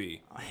OCB.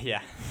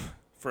 Yeah.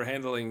 For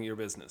handling your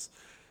business.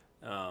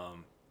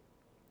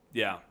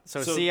 Yeah.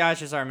 So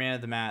Siaj is our man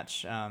of the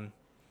match. I'm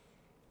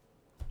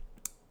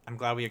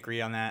glad we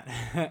agree on that.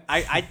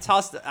 I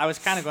was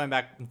kind of going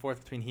back and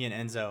forth between he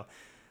and Enzo.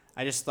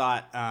 I just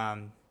thought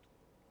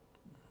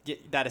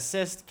that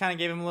assist kind of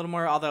gave him a little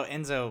more, although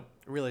Enzo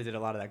really did a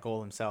lot of that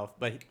goal himself.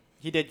 But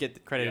he did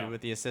get credited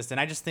with the assist. And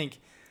I just think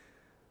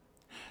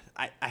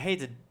I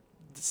hate to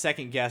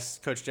second guess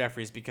Coach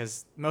Jeffries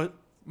because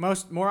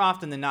more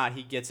often than not,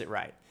 he gets it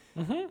right.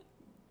 Mm-hmm.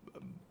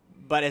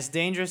 But as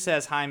dangerous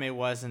as Jaime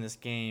was in this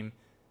game,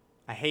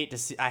 I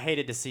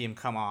hated to see him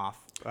come off.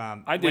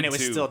 When it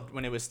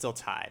was still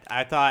tied.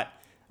 I thought,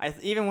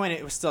 even when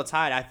it was still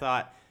tied, I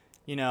thought,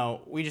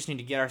 we just need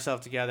to get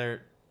ourselves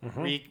together,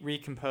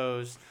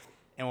 recompose,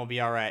 and we'll be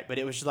all right. But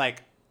it was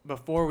like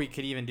before we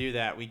could even do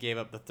that, we gave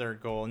up the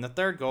third goal, and the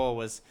third goal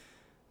was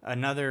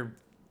another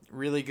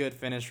really good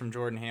finish from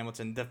Jordan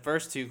Hamilton. The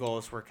first 2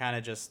 goals were kind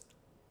of just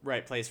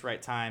right place,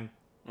 right time,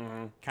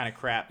 kind of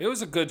crap. It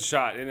was a good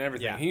shot and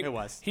everything. Yeah, it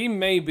was. He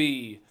may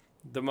be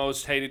the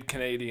most hated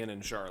Canadian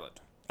in Charlotte.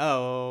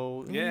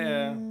 Oh.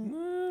 Yeah.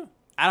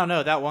 I don't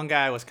know. That one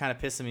guy was kind of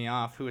pissing me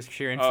off who was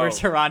cheering for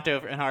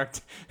Toronto in our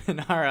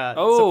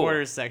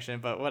supporters section,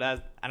 but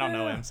I don't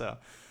know him, so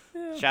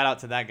shout out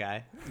to that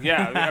guy.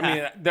 Yeah, I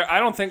mean, I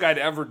don't think I'd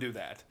ever do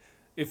that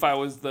if I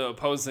was the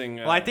opposing.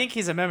 Well, I think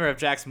he's a member of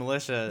Jack's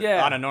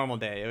militia on a normal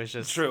day. It was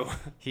just true.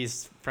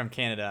 He's from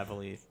Canada, I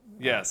believe.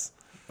 Yes.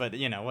 But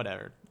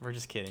whatever. We're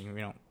just kidding. We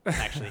don't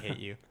actually hate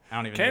you. I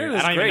don't even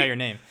Canada's even know your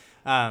name.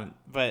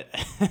 But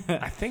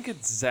I think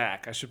it's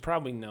Zach. I should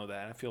probably know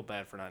that. I feel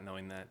bad for not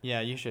knowing that.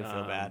 Yeah, you should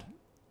feel bad.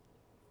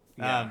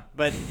 Yeah.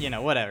 But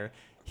whatever.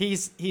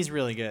 He's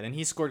really good, and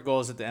he scored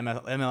goals at the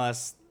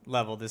MLS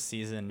level this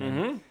season.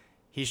 Mm-hmm.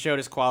 He showed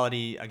his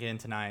quality again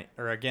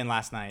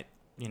last night.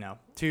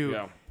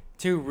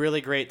 Two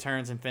really great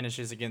turns and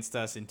finishes against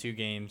us in 2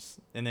 games,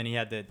 and then he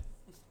had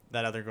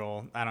that other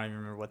goal. I don't even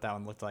remember what that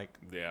one looked like.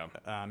 Yeah.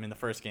 In the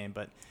first game,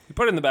 but he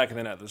put it in the back of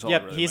the net. That's all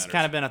that really he's matters.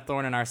 kind of been a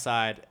thorn in our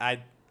side. I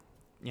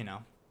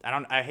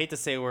hate to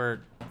say we're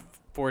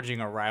forging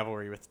a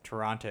rivalry with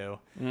Toronto,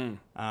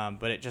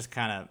 but it just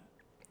kind of.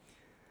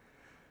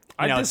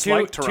 I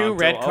dislike Toronto. 2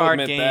 red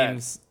card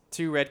games.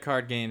 2 red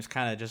card games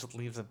kind of just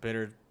leaves a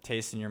bitter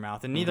taste in your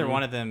mouth, and neither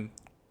one of them.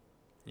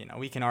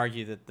 We can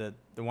argue that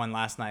the one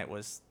last night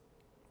was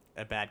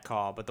a bad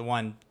call, but the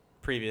one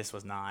previous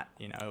was not.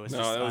 It was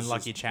just an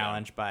unlucky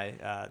challenge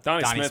by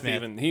Donnie Smith.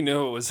 Even he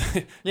knew it was.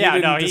 He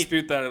didn't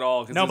dispute that at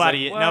all.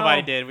 Nobody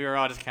did. We were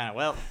all just kind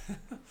of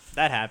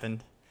that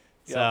happened.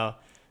 So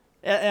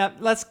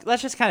let's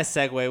just kind of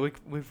segue.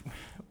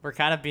 We're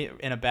kind of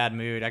in a bad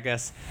mood, I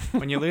guess.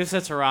 When you lose to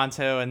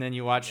Toronto and then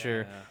you watch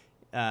your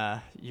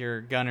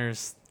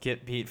Gunners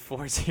get beat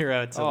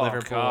 4-0 to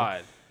Liverpool.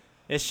 God.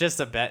 It's just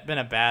been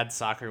a bad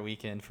soccer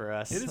weekend for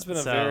us. It has been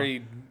a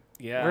very.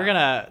 Yeah. We're going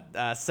to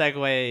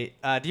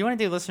segue. Do you want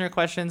to do listener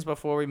questions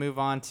before we move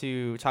on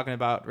to talking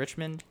about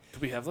Richmond? Do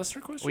we have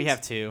listener questions? We have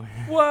 2.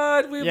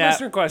 What? We have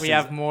listener questions. We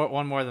have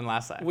one more than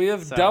last time. We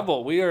have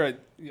double. We are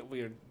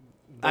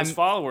those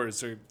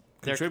followers are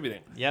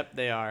contributing. Yep,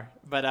 they are.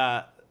 But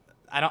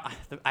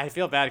I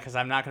feel bad because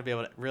I'm not going to be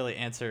able to really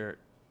answer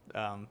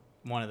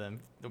one of them.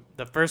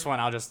 The first one,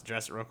 I'll just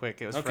address it real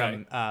quick. It was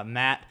Okay. from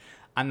Matt.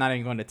 I'm not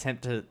even going to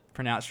attempt to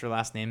pronounce your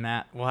last name,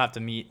 Matt. We'll have to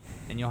meet,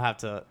 and you'll have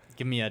to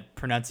give me a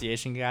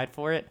pronunciation guide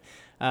for it.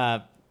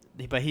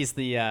 But he's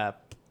the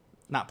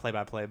not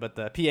play-by-play, but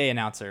the PA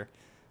announcer.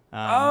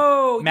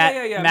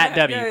 Matt, yeah. Matt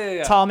W.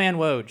 Yeah. Tall Man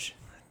Woj.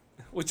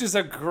 Which is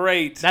a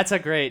great. That's a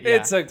great. Yeah,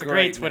 It's a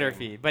great Twitter name.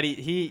 feed. But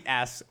he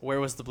asks, "Where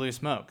was the blue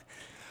smoke?"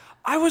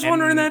 I was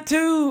wondering that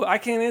too. I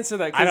can't answer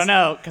that. I don't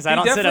know because I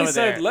don't sit over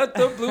said, there. "Let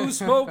the blue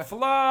smoke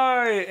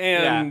fly,"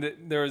 and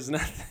there was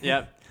nothing.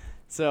 Yep.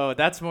 So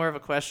that's more of a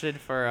question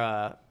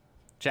for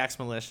Jack's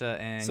Militia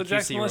and So QC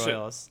Jack's Militia.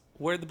 Royals.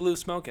 Where'd the blue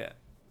smoke at?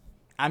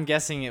 I'm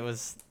guessing it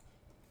was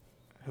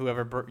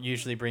whoever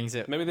usually brings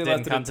it. Maybe they didn't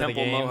left it come at to the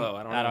Temple game. Moho.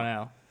 I don't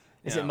know.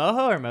 Is Yeah. it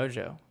Moho or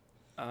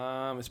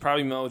Mojo? It's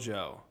probably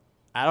Mojo.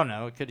 I don't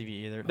know. It could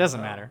be either. It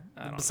doesn't matter.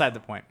 I don't Beside the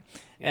point.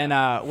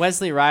 Yeah. And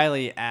Wesley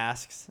Riley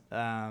asks,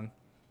 are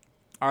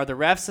the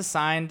refs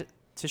assigned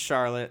to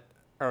Charlotte,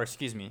 or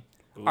excuse me,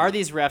 are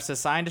these refs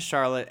assigned to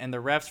Charlotte and the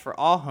refs for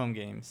all home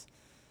games?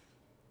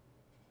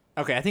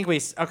 Okay,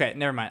 okay,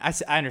 never mind.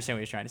 I understand what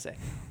you're trying to say.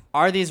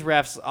 Are these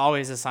refs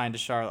always assigned to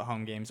Charlotte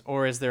home games,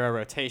 or is there a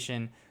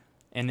rotation?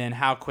 And then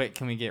how quick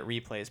can we get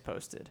replays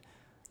posted?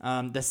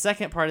 The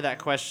second part of that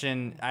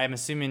question, I'm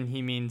assuming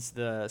he means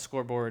the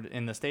scoreboard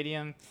in the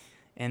stadium.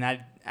 And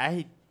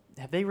I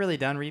have they really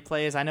done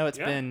replays? I know it's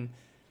been.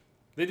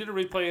 They did a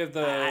replay of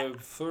the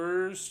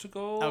first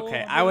goal.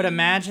 Okay, I would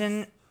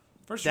imagine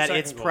First or that second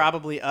it's goal.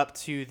 probably up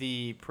to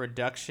the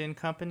production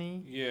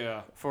company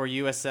Yeah. for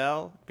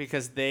USL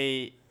because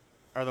they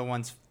are the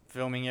ones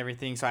filming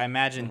everything. So I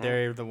imagine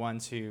they're the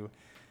ones who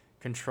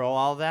control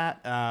all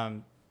that.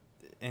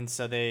 And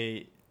so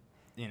they,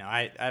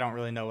 I don't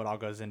really know what all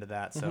goes into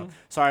that. So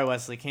sorry,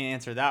 Wesley, can't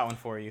answer that one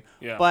for you.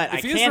 Yeah. But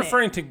if he is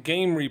referring to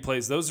game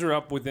replays, those are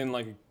up within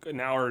like an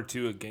hour or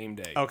two of game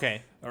day.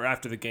 Okay. Or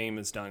after the game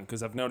is done,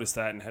 because I've noticed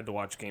that and had to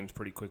watch games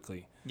pretty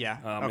quickly. Yeah.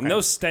 And okay.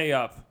 those stay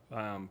up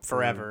for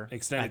Forever,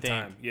 extended I think.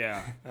 time.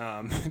 Yeah.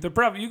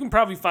 You can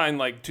probably find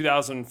like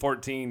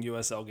 2014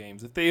 USL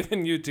games if they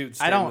even YouTube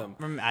stream I don't.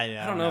 them. I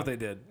I don't know if they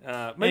did.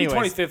 Maybe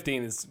Anyways.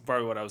 2015 is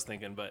probably what I was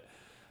thinking, but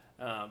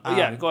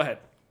yeah, go ahead.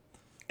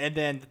 And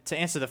then to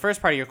answer the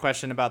first part of your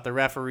question about the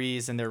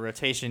referees and their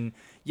rotation,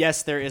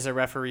 yes, there is a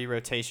referee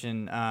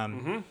rotation.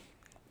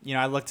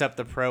 I looked up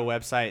the pro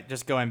website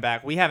just going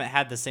back. We haven't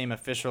had the same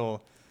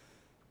official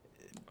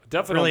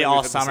Definitely really we've all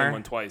had the same summer.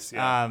 one twice.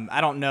 Yeah. I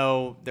don't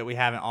know that we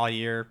haven't all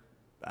year,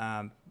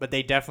 but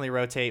they definitely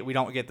rotate. We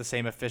don't get the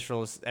same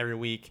officials every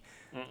week,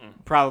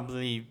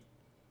 probably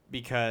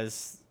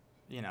because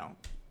yeah.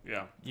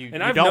 you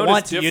And I've don't noticed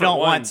want to you different don't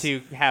want ones to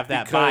have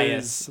that because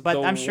bias. But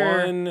the I'm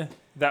sure one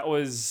that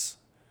was,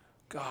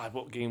 God,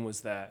 what game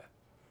was that?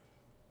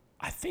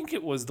 I think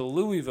it was the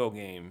Louisville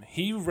game.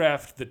 He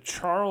reffed the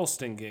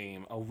Charleston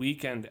game a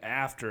weekend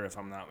after, if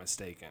I'm not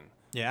mistaken.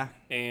 yeah.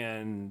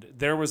 And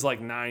there was like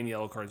 9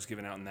 yellow cards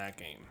given out in that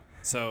game.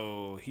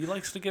 So he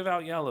likes to give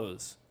out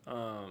yellows.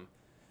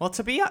 Well,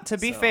 to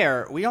be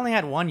fair, we only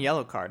had one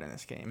yellow card in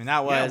this game, and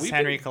that was we've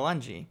Henry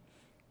Kalungi,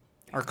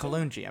 or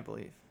Kalungi, I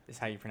believe is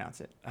how you pronounce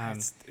it.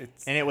 It's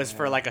And it was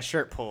for like a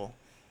shirt pull.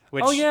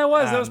 Which, oh yeah, it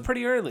was. That was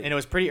pretty early. And it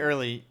was pretty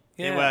early.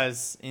 Yeah. It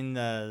was in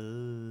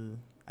the.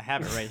 I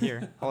have it right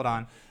here. Hold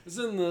on. It's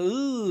in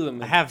the.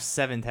 I have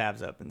 7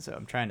 tabs open, so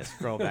I'm trying to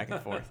scroll back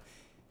and forth.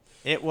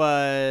 It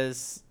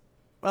was.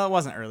 Well, it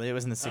wasn't early. It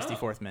was in the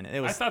 64th minute. It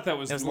was. I thought that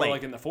was, it was more late.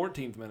 like in the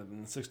 14th minute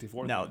than the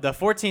 64th. No, minute. the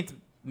 14th.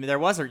 There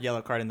was a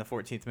yellow card in the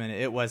 14th minute.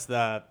 It was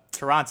the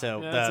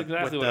Toronto. Yeah, that's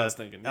exactly with what the I was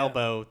thinking. Yeah.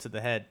 elbow to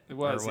the head. It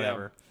was, or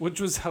whatever. yeah.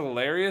 Which was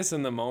hilarious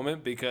in the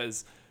moment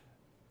because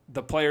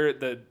the player,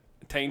 the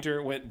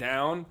Tainter, went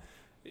down,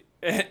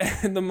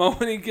 and the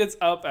moment he gets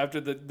up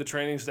after the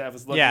training staff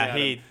is looking at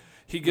him,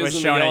 he gives was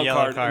him shown a a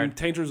yellow yellow card, and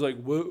Tainter's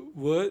like,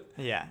 "What?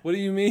 Yeah. What do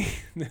you mean?"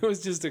 It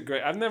was just a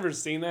great. I've never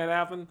seen that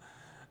happen,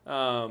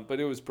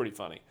 but it was pretty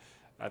funny,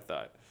 I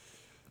thought.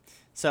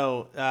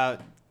 So,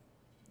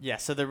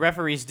 so the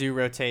referees do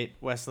rotate,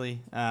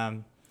 Wesley,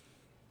 and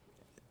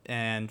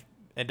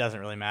it doesn't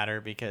really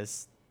matter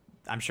because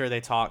I'm sure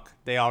they talk.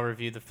 They all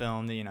review the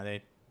film. They're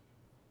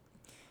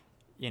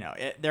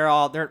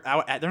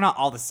not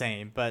all the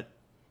same, but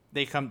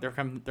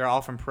they're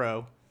all from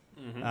Pro,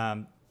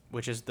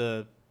 which is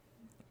the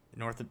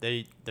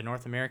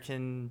North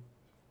American.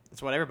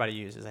 It's what everybody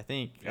uses, I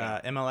think.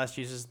 Yeah. MLS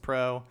uses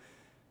Pro,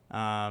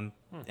 NASL.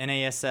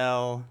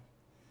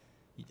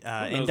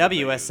 knows In what they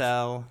use?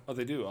 WSL, Oh,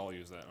 they do all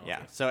use that. Okay. yeah.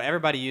 So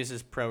everybody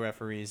uses pro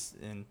referees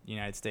in the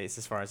United States,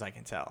 as far as I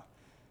can tell.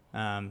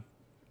 And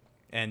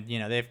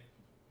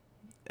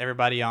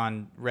everybody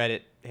on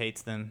Reddit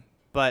hates them,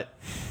 but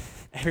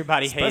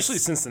everybody Especially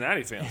hates.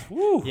 Cincinnati fans.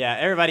 Woo. Yeah,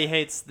 everybody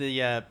hates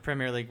the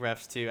Premier League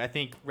refs too. I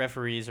think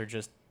referees are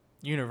just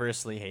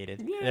universally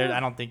hated. Yeah. I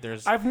don't think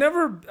there's. I've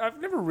never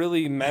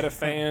really met a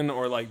fan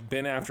or like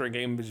been after a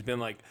game but just been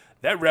like,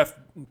 that ref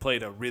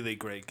played a really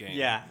great game.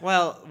 Yeah,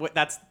 well,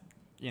 that's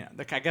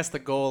I guess the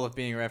goal of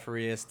being a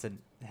referee is to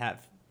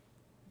have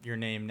your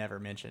name never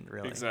mentioned,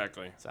 really.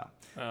 Exactly. So,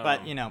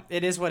 but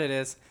it is what it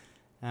is.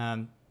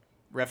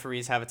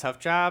 referees have a tough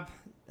job,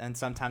 and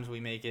sometimes we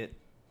make it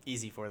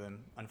easy for them,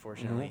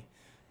 unfortunately.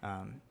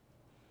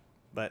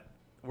 But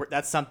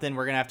that's something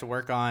we're going to have to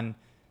work on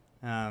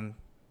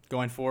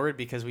going forward,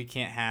 because we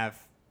can't have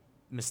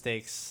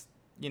mistakes.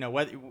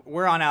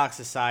 We're on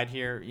Alex's side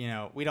here.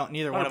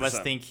 Neither one of us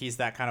 100%. think he's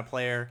that kind of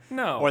player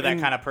No, or that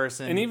kind of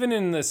person. And even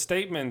in the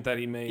statement that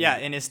he made,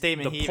 in his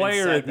statement, the he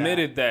player even said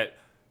admitted that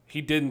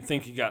he didn't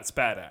think he got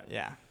spat at.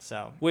 Yeah,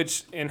 so.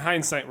 Which, in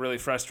hindsight, really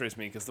frustrates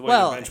me because the way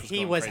the bench was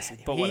going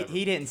crazy. But whatever.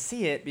 He didn't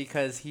see it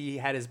because he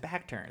had his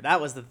back turned. That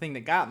was the thing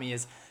that got me,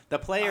 is the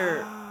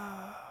player,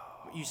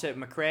 you said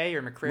McCrary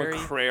or McCrary?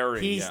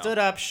 McCrary, He stood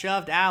up,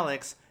 shoved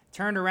Alex,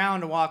 turned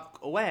around to walk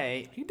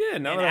away. He did.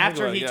 And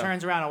after he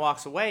turns around and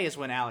walks away is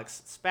when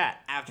Alex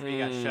spat, after he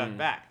got shoved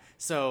back.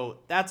 So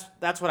that's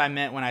what I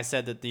meant when I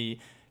said that the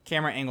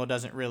camera angle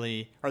doesn't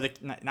really, or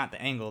not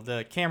the angle,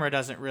 the camera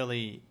doesn't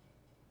really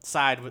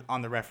side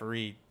on the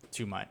referee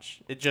too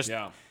much. It just,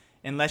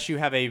 unless you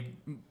have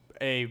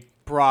a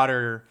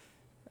broader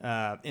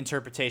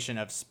interpretation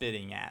of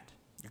spitting at,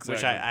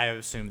 which I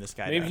assume this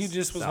guy does. Maybe he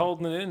just was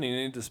holding it in and he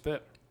needed to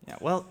spit. Yeah,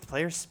 well,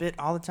 players spit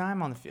all the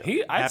time on the field.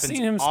 I've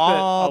seen him spit a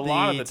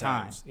lot of the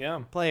times.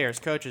 Yeah. Players,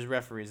 coaches,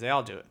 referees, they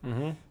all do it.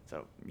 Mm-hmm.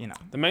 So,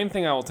 The main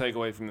thing I will take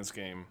away from this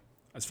game,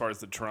 as far as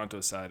the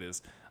Toronto side,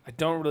 is I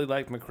don't really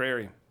like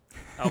McCrary.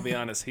 I'll be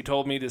honest. He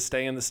told me to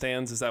stay in the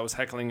stands as I was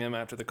heckling him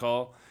after the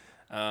call.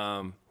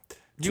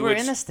 You were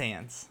in the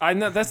stands. I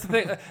know, that's the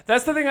thing.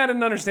 That's the thing I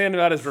didn't understand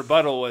about his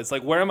rebuttal was,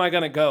 like, where am I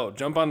going to go?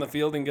 Jump on the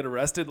field and get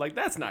arrested? Like,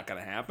 that's not going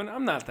to happen.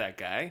 I'm not that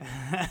guy.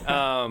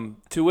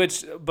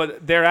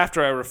 But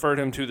thereafter I referred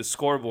him to the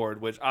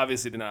scoreboard, which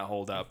obviously did not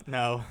hold up.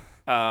 No.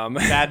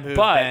 Bad move,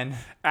 but Ben.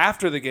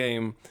 After the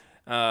game,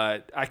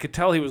 I could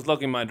tell he was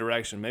looking my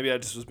direction. Maybe I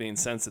just was being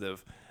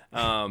sensitive.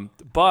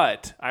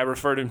 But I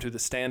referred him to the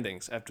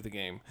standings after the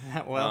game.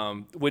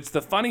 Well, which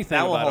the funny thing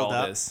about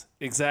all this,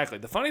 exactly.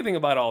 The funny thing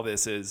about all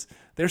this is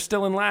they're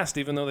still in last,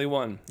 even though they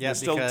won. Yeah, they're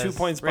still 2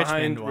 points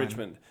behind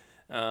Richmond.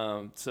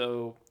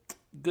 So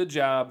good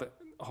job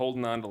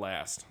holding on to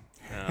last.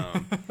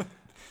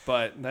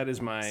 But that is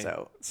my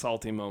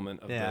salty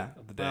moment of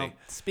the day. Well,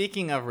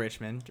 speaking of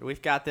Richmond,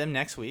 we've got them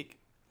next week.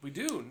 We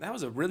do. That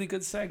was a really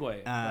good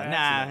segue.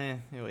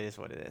 It is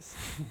what it is.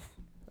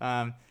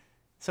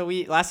 So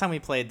last time we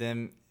played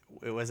them,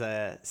 it was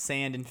a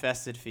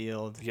sand-infested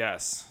field.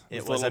 Yes.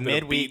 It was a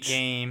midweek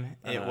game.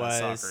 It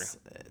was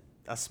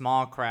a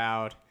small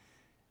crowd.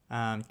 If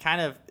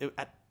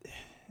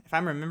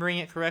I'm remembering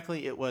it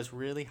correctly, it was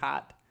really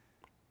hot.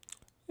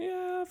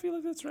 Yeah, I feel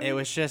like that's right. It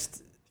was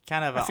just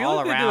kind of I feel all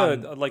like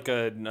around. They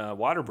did a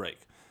water break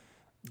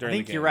during the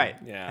game. I think you're right.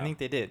 Yeah. I think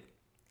they did.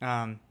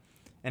 And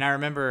I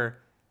remember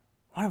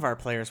one of our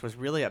players was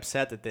really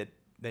upset that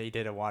they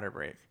did a water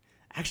break.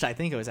 Actually, I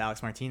think it was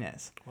Alex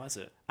Martinez. Was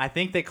it? I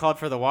think they called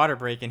for the water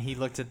break, and he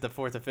looked at the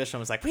fourth official and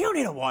was like, "We don't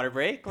need a water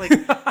break. Like,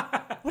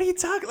 what are you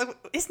talking? Like,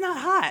 it's not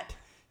hot."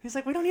 He's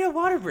like, "We don't need a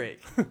water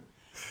break."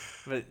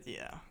 But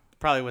yeah,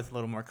 probably with a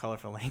little more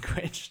colorful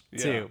language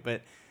too.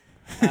 But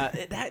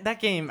that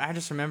game, I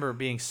just remember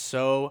being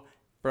so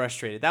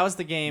frustrated. That was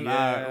the game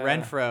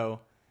Renfro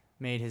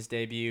made his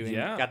debut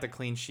and got the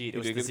clean sheet. It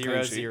was the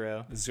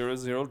 0-0.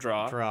 0-0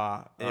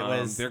 draw. It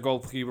was their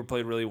goalkeeper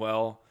played really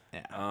well.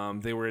 Yeah.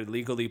 They were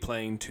illegally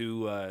playing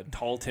two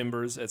tall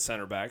timbers at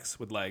center backs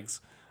with legs.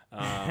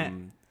 What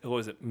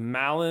was it?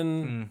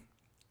 Malin,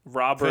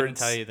 Roberts, couldn't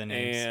tell you the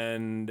names.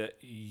 And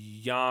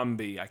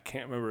Yambi. I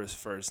can't remember his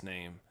first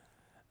name.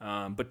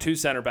 But two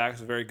center backs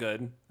are very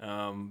good.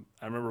 I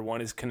remember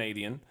one is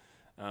Canadian.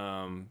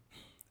 And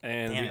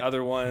the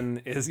other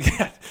one is...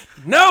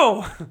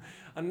 No!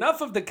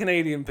 Enough of the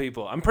Canadian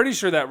people. I'm pretty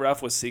sure that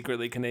ref was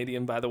secretly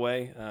Canadian, by the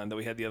way, that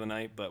we had the other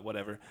night, but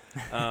whatever.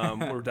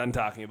 We're done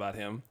talking about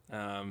him,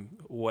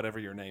 whatever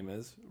your name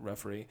is,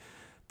 referee.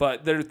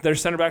 But their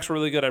center backs were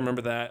really good. I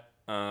remember that.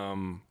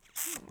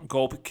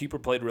 Goalkeeper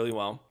played really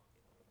well.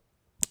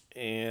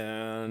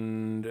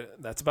 And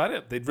that's about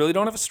it. They really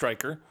don't have a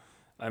striker.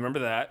 I remember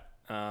that.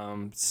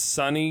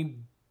 Sonny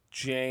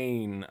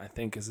Jane, I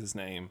think is his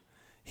name.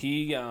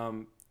 He...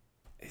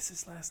 is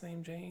his last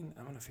name Jane?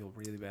 I'm going to feel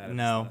really bad if his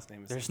last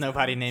name is there's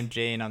nobody named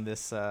Jane on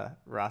this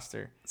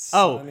roster.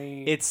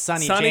 Sonny, it's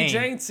Sonny Jane.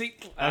 Jane. See?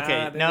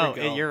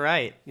 Okay, you're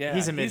right. Yeah,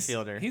 he's a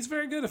midfielder. He's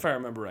very good if I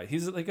remember right.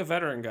 He's like a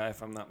veteran guy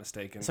if I'm not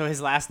mistaken. So his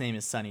last name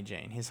is Sonny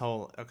Jane.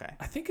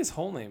 I think his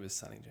whole name is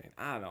Sonny Jane.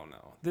 I don't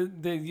know.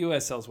 The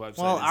USL's website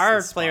Well, is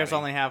our spotty. players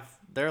only have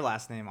their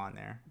last name on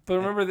there. But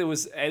remember there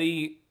was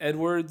Eddie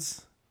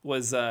Edwards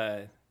was...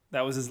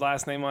 that was his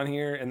last name on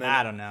here, and then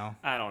I don't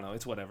know.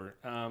 It's whatever.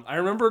 I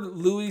remember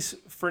Luis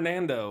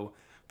Fernando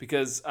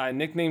because I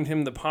nicknamed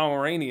him the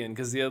Pomeranian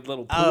because he had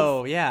little poof.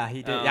 Oh yeah,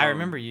 he did. I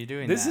remember you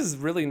doing this that. This is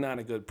really not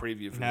a good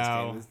preview for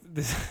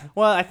this game.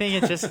 Well, I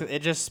think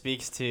it just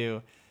speaks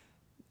to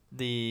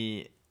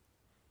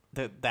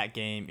that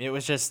game. It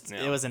was just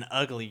it was an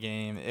ugly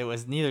game. It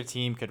was neither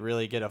team could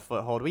really get a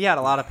foothold. We had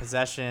a lot of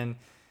possession,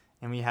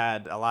 and we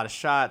had a lot of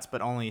shots,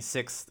 but only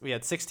 6. We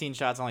had 16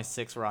 shots, only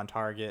 6 were on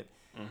target.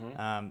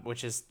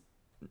 Which is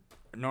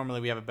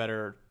normally we have a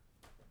better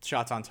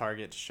shots on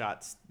target,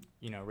 shots,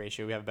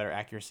 ratio. We have a better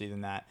accuracy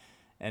than that.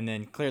 And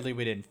then clearly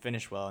we didn't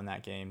finish well in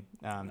that game.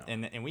 No.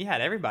 And we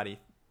had everybody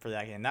for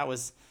that game. That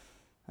was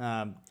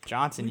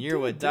Johnson, We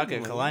Yearwood, did, Duckett,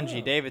 didn't we? Kalungi,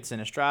 Yeah. Davidson,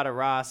 Estrada,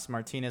 Ross,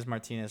 Martinez,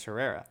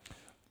 Herrera.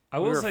 I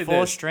We will were say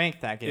full this.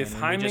 strength that game, if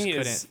and we just Jaime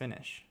couldn't is-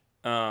 finish.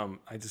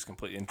 I just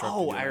completely interrupted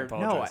Oh, you. I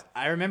apologize.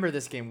 I remember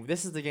this game.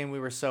 This is the game we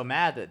were so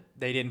mad that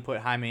they didn't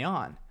put Jaime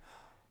on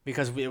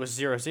because it was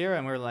 0-0,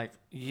 and we were like, put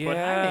Jaime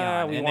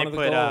Yeah, on. we And wanted they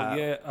the put goal.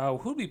 Yeah.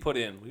 Who'd we put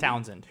in?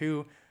 Townsend,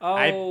 who Oh,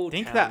 I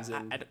think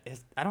Townsend. that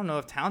I don't know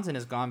if Townsend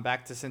has gone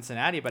back to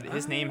Cincinnati, but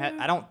his name I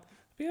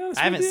Be honest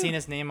haven't with you. seen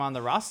his name on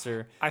the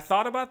roster. I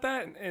thought about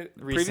that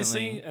previously,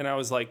 Recently. and I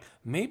was like,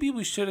 maybe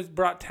we should have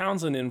brought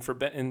Townsend in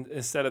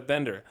instead of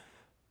Bender.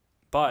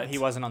 But He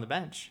wasn't on the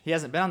bench. He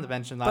hasn't been on the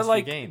bench in the but last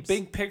like few games.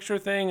 big picture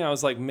thing, I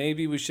was like,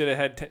 maybe we should have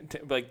had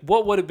like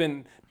what would have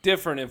been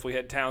different if we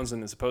had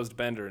Townsend as opposed to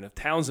Bender, and if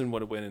Townsend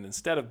would have went in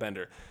instead of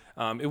Bender,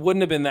 it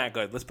wouldn't have been that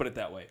good. Let's put it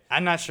that way.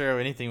 I'm not sure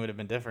anything would have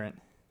been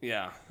different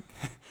Yeah,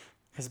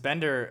 because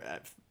Bender,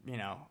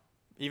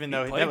 even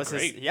though played that was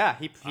great,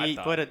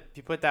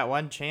 he put that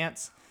one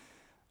chance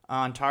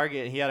on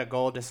target. He had a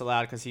goal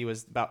disallowed because he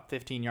was about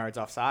 15 yards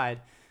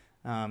offside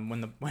when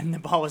the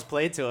ball was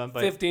played to him.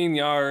 But 15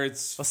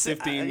 yards, well,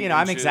 15.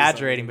 I'm inches,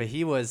 exaggerating, I mean, but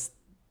he was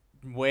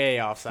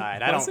way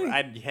offside. Was he?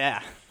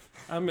 Yeah.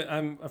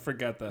 I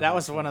forgot that. That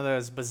was one of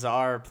those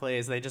bizarre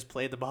plays. They just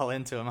played the ball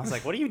into him. I was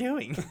like, "What are you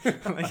doing?"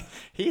 I'm like,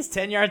 he's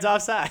 10 yards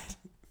offside.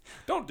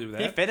 Don't do He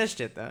that. finished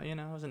it though. It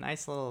was a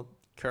nice little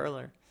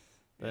curler,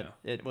 but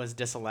it was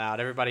disallowed.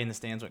 Everybody in the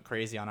stands went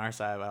crazy on our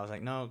side. But I was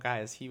like, "No,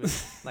 guys, he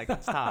was like,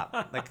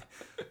 stop!" Like,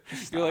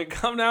 You're like,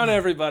 come down,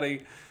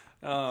 everybody.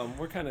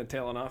 We're kind of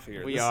tailing off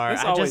here. We This- are.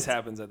 This I always just-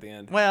 happens at the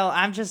end. well,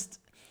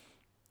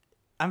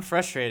 I'm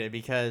frustrated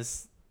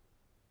because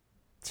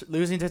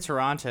losing to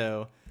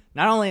Toronto.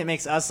 Not only it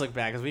makes us look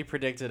bad because we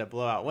predicted a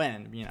blowout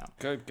win,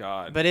 Good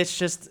God. but it's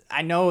just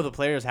I know the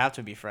players have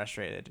to be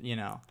frustrated,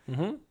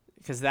 Mm-hmm.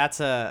 because that's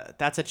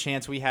a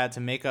chance we had to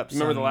make up.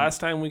 Remember the some- last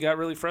time we got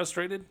really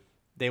frustrated?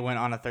 they went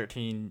on a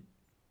 12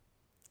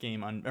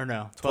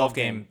 12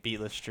 game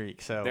beatless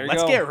streak. So There you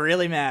let's go. get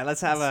really mad. Let's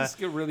have Let's just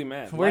get really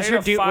mad. where's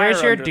Light your a fire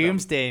where's your under them.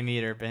 doomsday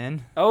meter,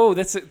 Ben? Oh,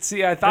 that's it.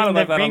 See, I thought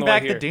about that Bring on the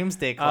back way the here.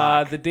 doomsday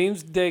clock. The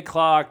doomsday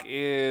clock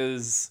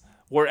is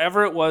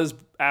wherever it was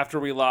after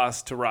we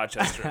lost to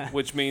Rochester,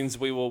 which means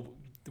we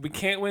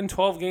can't win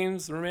 12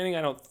 games remaining,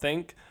 I don't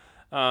think.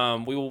 We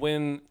will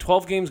win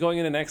 12 games going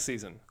into next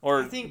season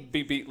or I think-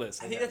 be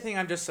beatless. I think the thing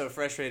I'm just so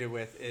frustrated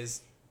with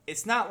is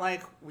it's not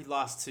like we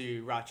lost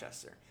to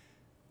Rochester.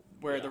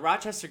 Where the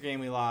Rochester game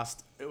we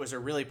lost, it was a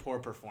really poor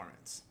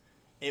performance.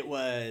 It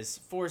was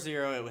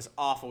 4-0. It was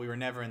awful. We were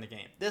never in the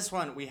game. This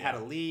one, we had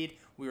a lead.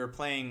 We were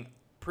playing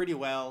pretty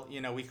well.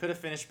 We could have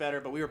finished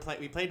better, but we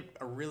played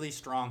a really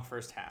strong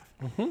first half.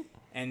 Mm-hmm.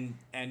 And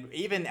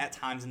even at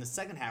times in the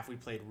second half, we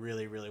played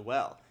really, really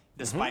well,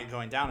 despite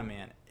going down a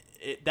man.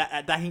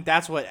 I think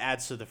that's what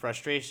adds to the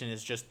frustration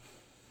is just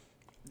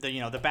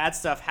the bad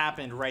stuff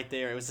happened right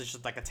there. It was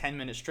just like a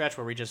 10-minute stretch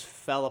where we just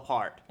fell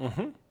apart,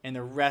 and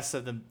the rest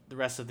of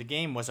the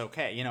game was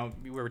okay.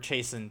 We were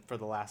chasing for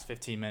the last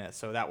 15 minutes,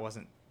 so that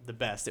wasn't the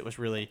best. It was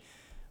really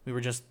we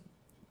were just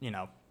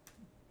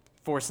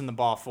forcing the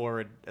ball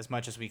forward as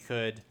much as we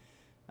could,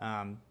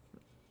 and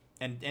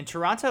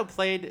Toronto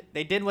played.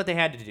 They did what they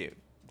had to do.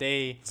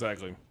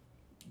 Exactly.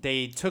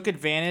 They took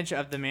advantage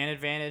of the man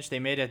advantage. They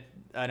made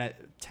an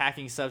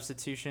attacking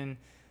substitution,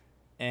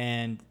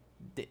 and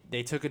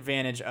they took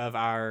advantage of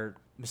our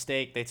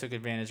mistake. They took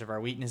advantage of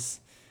our weakness.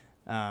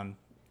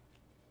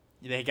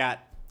 They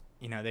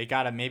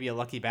got maybe a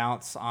lucky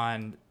bounce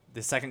on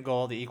the second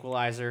goal, the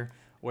equalizer,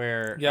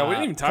 where Yeah, we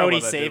didn't even talk Cody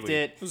about that, did saved we?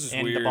 it, It was just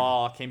and the weird.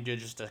 ball came to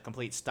just a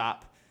complete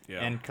stop. Yeah.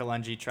 And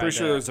Kalungi tried Pretty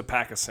sure to there was a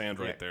pack of sand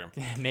right there.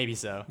 maybe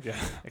so. Yeah.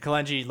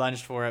 Kalungi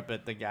lunged for it,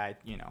 but the guy,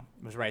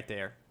 was right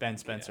there. Ben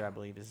Spencer, I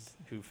believe, is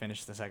who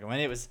finished the second one.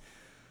 It was,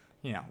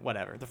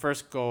 whatever. The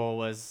first goal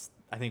was,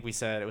 I think we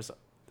said it was,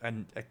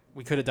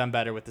 we could have done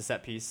better with the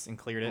set piece and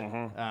cleared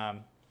it,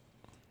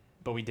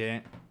 but we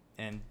didn't,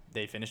 and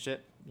they finished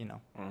it.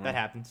 That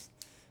happens.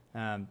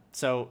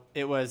 So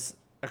it was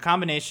a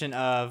combination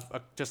of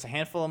just a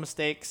handful of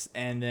mistakes,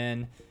 and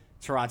then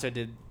Toronto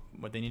did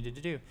what they needed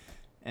to do.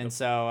 And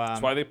so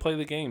That's why they play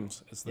the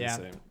games, as they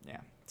say. Yeah.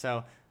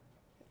 So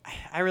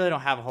I really don't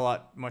have a whole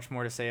lot much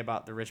more to say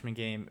about the Richmond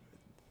game.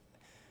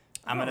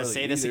 I'm Not going to really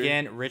say this either.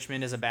 again.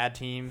 Richmond is a bad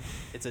team.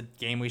 It's a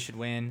game we should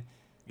win.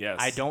 Yes.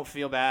 I don't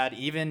feel bad.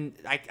 Even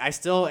I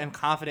still am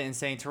confident in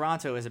saying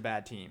Toronto is a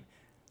bad team.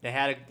 They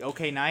had an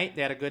okay night.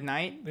 They had a good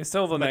night. They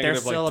still have a but they're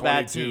negative still like a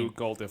bad 22 team.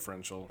 goal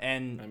differential.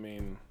 And I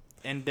mean,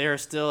 and they're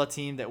still a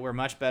team that we're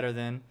much better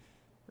than.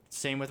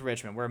 Same with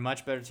Richmond. We're a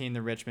much better team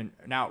than Richmond.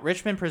 Now,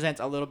 Richmond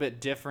presents a little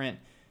bit different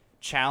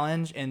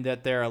challenge in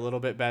that they're a little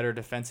bit better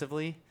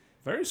defensively.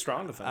 very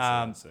strong defense,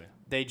 I would say.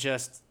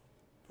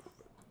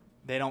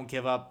 They don't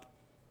give up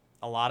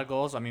a lot of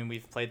goals. I mean,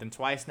 we've played them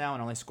twice now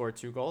and only scored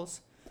 2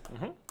 goals.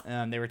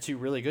 They were 2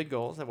 really good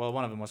goals. Well,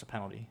 one of them was a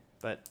penalty,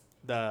 but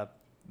the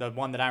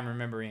one that I'm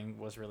remembering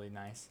was really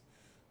nice.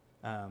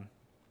 Yeah.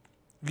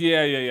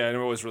 It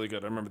was really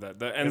good. I remember that.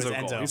 The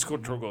Enzo goal. He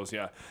scored 2 goals,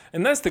 yeah.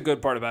 And that's the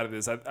good part about it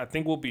is I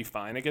think we'll be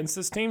fine against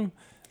this team.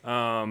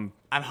 I'm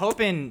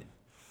hoping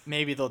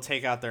maybe they'll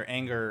take out their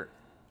anger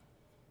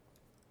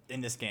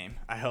in this game.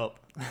 I hope.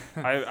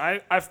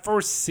 I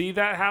foresee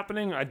that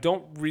happening. I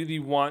don't really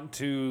want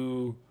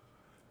to.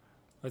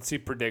 Let's see,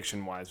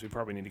 prediction-wise, we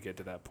probably need to get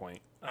to that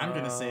point. I'm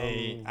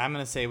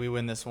gonna say we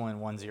win this one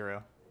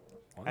 1-0.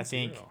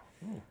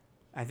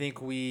 I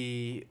think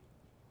we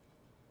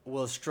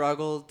will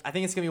struggle. I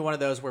think it's going to be one of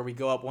those where we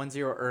go up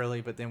 1-0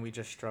 early, but then we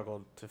just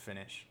struggle to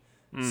finish.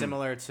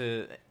 Similar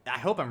to, I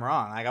hope I'm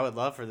wrong. Like, I would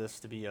love for this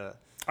to be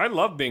I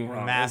love being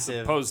wrong massive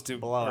as opposed to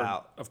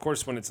blowout. Of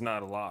course, when it's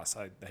not a loss,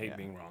 I hate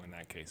being wrong in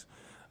that case.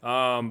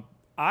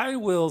 I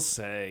will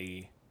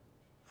say.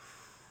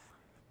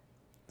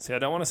 See, I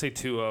don't want to say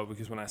 2-0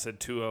 because when I said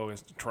 2-0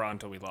 is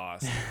Toronto, we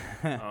lost.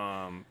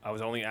 I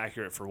was only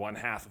accurate for one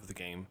half of the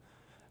game.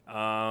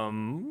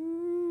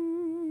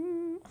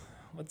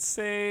 Let's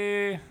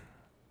say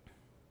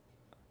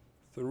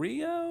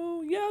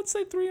 3-0. Yeah, let's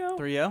say 3-0.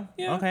 3-0?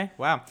 Yeah. Okay,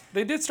 wow.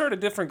 They did start a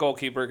different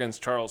goalkeeper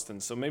against Charleston,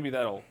 so maybe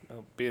that'll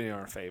be in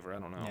our favor. I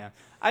don't know. Yeah,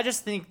 I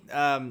just think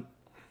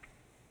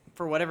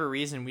for whatever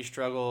reason we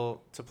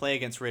struggle to play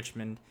against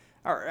Richmond.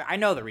 Or I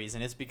know the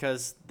reason. It's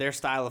because their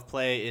style of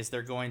play is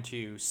they're going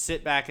to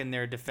sit back in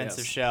their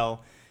defensive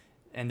shell,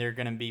 and they're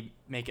going to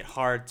make it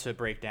hard to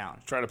break down.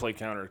 Try to play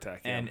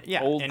counterattack. And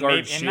old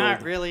guard shield and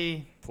not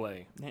really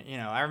play. You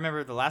know, I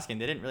remember the last game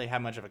they didn't really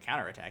have much of a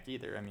counterattack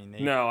either. I mean,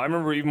 no, I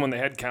remember even when they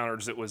had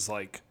counters, it was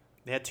like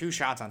they had 2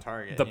 shots on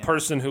target. The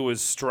person who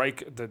was they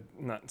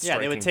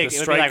would take the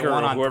striker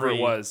or whoever 3.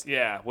 it was.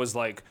 Yeah, was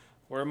like,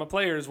 where are my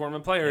players? Yeah.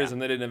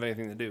 And they didn't have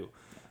anything to do.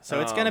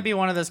 So it's going to be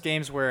one of those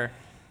games where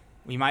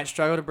we might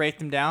struggle to break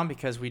them down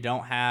because we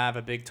don't have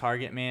a big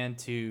target man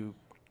to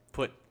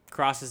put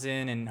crosses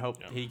in and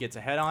hope he gets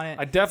ahead on it.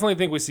 I definitely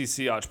think we see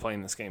Siach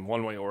playing this game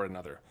one way or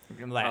another.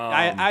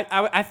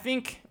 I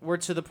think we're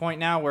to the point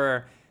now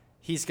where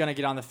he's going to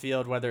get on the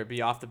field, whether it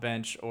be off the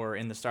bench or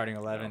in the starting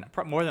 11.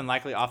 Yeah. More than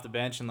likely off the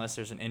bench unless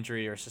there's an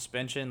injury or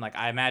suspension. Like,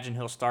 I imagine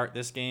he'll start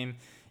this game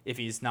if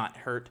he's not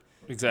hurt.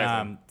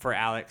 Exactly. For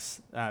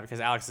Alex, because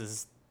Alex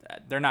is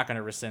they're not going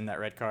to rescind that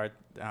red card.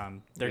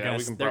 They're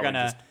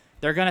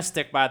going to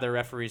stick by the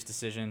referee's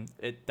decision.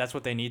 That's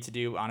what they need to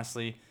do,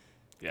 honestly.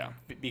 Yeah.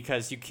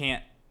 Because you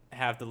can't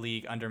have the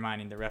league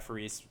undermining the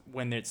referees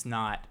when it's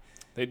not.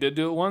 They did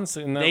do it once.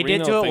 In that they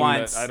did do it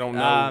once. I don't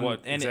know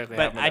what exactly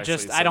happened.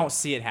 But I don't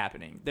see it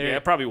happening.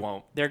 It probably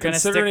won't. They're going to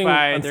stick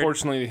by.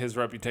 Unfortunately, his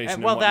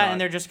reputation. And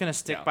they're just going to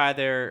stick by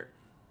their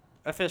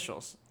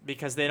officials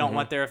because they don't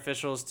want their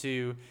officials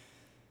to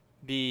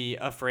be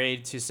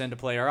afraid to send a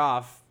player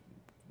off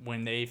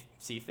when they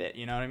see fit.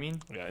 You know what I mean?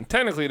 Yeah, and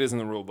technically it is in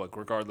the rule book,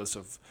 regardless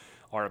of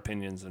our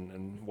opinions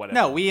and whatever.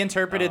 No, we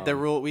interpreted the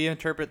rule. We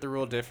interpret the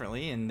rule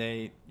differently, and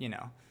they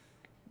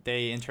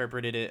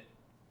interpreted it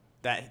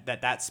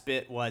that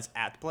spit was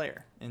at the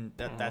player, and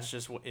that's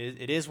just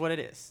it is what it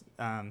is.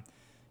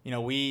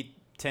 We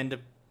tend to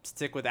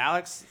stick with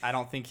Alex. I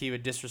don't think he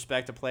would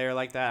disrespect a player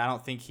like that. I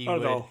don't think he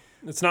would. No.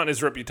 It's not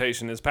his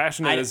reputation. As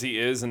passionate as he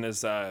is and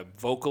as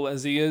vocal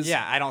as he is.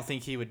 Yeah, I don't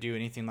think he would do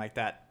anything like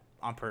that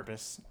on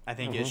purpose. I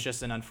think it's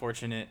just an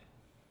unfortunate.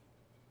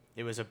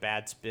 It was a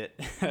bad spit.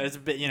 It's a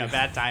bit,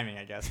 bad timing,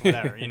 I guess.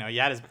 Whatever. He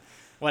had his,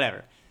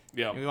 whatever.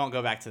 Yeah. We won't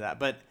go back to that,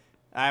 but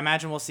I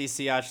imagine we'll see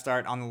Siach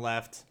start on the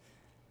left,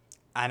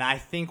 and I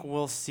think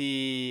we'll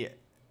see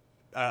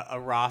a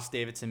Ross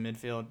Davidson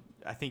midfield.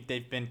 I think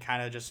they've been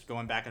kind of just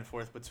going back and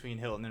forth between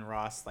Hilton and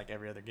Ross like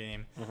every other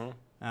game.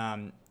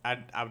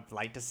 I would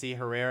like to see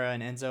Herrera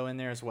and Enzo in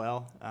there as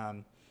well.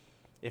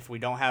 If we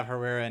don't have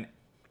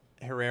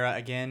Herrera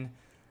again,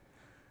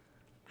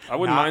 I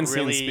wouldn't mind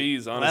seeing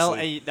Spies,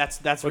 honestly. Well,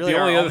 that's really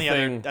our only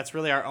other. That's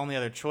really our only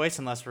other choice,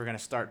 unless we're going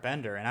to start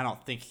Bender, and I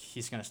don't think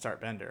he's going to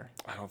start Bender.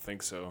 I don't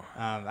think so.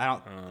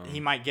 He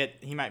might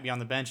be on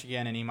the bench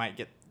again, and he might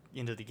get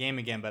into the game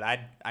again, but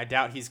I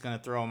doubt he's going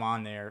to throw him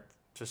on there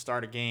to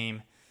start a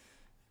game,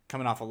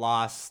 coming off a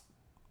loss,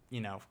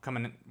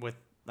 coming with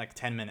like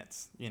 10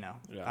 minutes,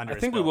 under I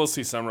think we will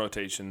see some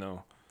rotation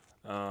though.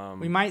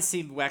 We might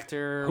see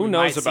Wechter. Who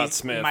knows about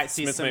Smith? We might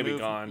see Smith may be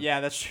gone. Yeah,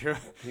 that's true.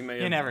 He may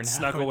you have never know.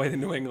 Snuck away to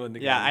New England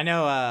again. Yeah, I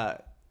know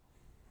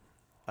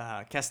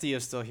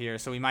Castillo's still here,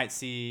 so we might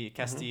see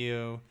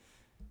Castillo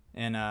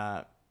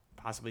and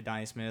possibly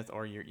Donnie Smith,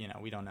 or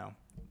we don't know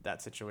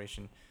that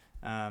situation.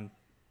 But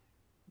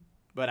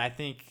I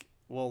think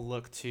we'll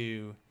look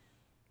to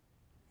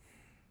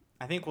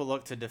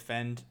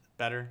defend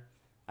better.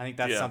 I think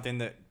that's something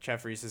that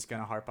Jeffries is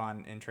going to harp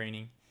on in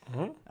training,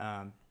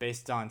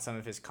 based on some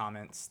of his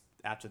comments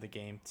after the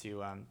game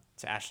to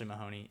Ashley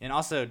Mahoney. And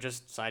also,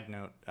 just side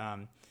note,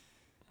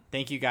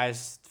 thank you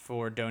guys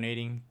for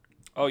donating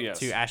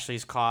to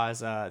Ashley's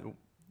cause.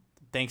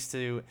 Thanks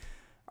to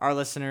our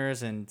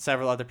listeners and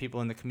several other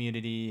people in the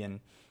community and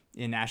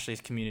in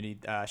Ashley's community.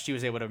 She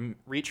was able to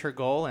reach her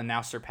goal and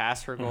now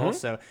surpass her goal.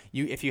 So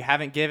if you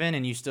haven't given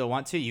and you still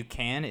want to, you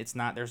can.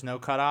 There's no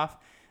cutoff.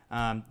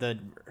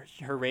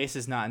 Her race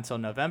is not until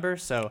November,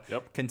 so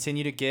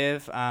continue to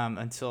give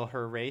until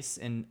her race.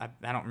 And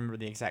I don't remember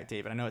the exact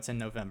date, but I know it's in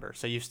November.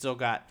 So you've still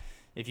got,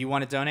 if you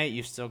want to donate,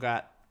 you've still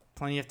got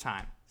plenty of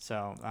time.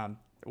 So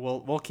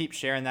we'll keep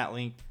sharing that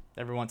link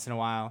every once in a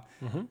while.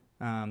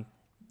 I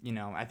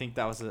think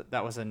that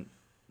was a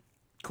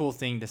cool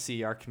thing to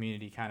see our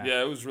community kind of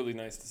it was really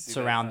nice to see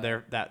surround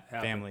that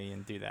family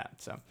and do that.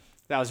 So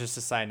that was just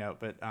a side note,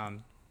 but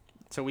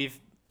so we've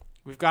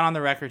gone on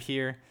the record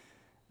here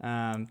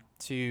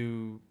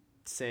to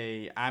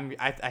say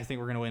I think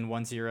we're going to win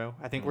 1-0.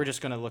 I think we're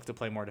just going to look to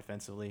play more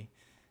defensively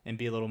and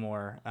be a little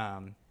more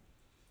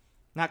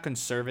not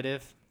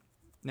conservative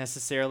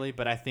necessarily,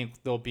 but I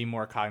think they'll be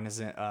more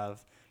cognizant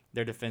of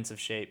their defensive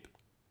shape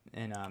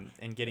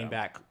and getting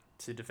back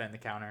to defend the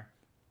counter.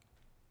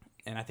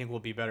 And I think we'll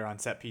be better on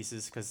set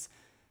pieces because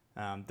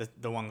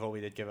the one goal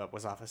we did give up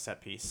was off a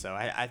set piece. So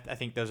I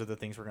think those are the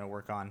things we're going to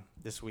work on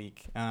this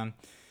week. I'm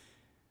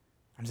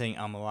saying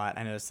a lot.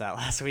 I noticed that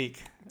last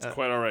week. It's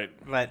quite all right.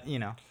 But,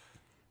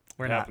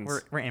 we're not.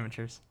 We're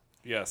amateurs.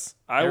 Yes.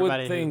 I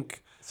would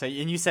think. So,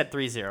 and you said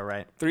 3-0,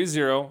 right?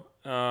 3-0.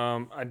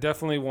 I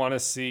definitely want to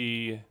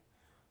see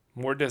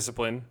more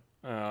discipline.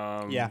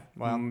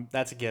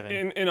 That's a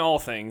given. In all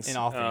things. In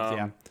all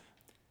things,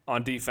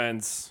 on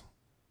defense,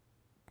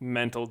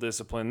 mental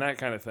discipline, that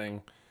kind of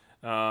thing.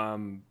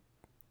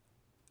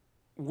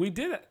 We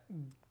did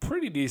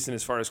pretty decent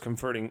as far as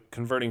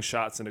converting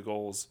shots into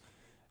goals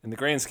in the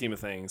grand scheme of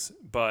things,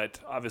 but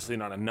obviously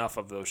not enough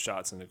of those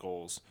shots into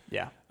goals.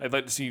 Yeah. I'd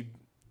like to see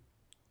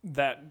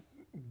that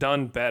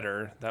done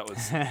better. That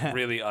was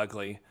really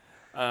ugly.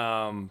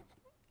 And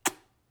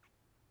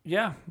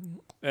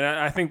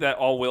I think that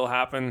all will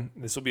happen.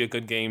 This will be a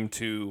good game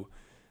to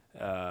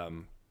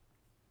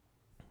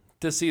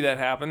see that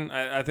happen.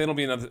 I think it'll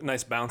be another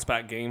nice bounce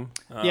back game.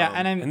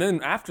 And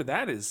then after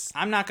that is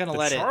I'm not going to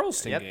let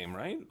Charleston game,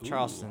 right?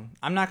 Charleston.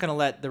 I'm not going to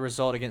let the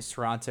result against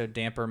Toronto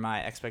damper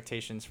my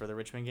expectations for the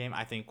Richmond game.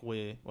 I think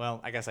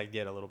I guess I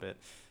did a little bit.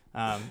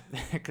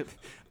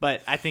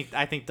 But I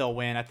think they'll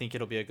win. I think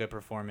it'll be a good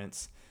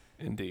performance.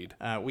 Indeed.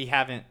 We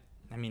haven't.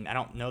 I mean, I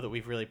don't know that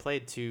we've really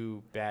played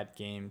 2 bad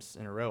games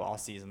in a row all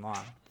season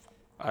long.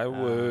 I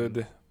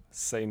would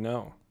say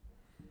no.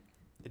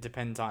 It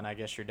depends on, I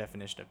guess, your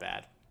definition of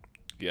bad.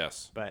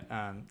 Yes. But,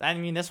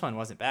 this one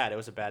wasn't bad. It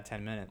was a bad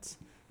 10 minutes.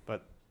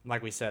 But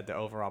like we said, the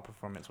overall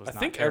performance was not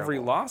terrible. I think every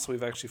loss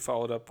we've actually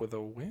followed up with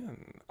a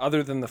win,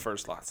 other than the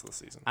first loss of the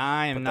season.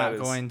 I am not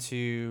going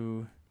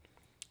to...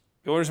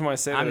 The only reason why I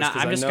say that is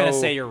because I'm just going to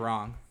say you're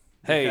wrong.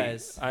 Hey,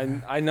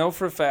 I know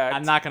for a fact.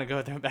 I'm not going to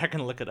go back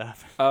and look it up.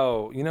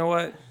 Oh, you know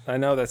what? I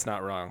know that's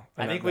not wrong.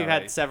 I think we've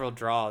had several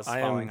draws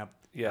following up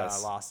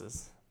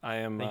losses.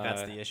 I think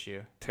that's the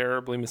issue.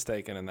 Terribly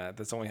mistaken in that.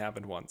 That's only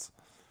happened once.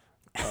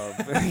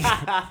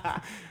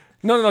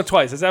 No,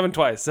 twice. It's happened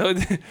twice. So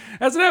it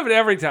hasn't happened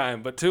every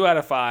time, but 2 out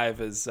of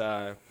 5 is.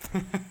 I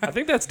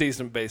think that's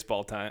decent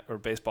baseball time or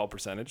baseball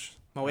percentage.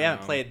 Well, we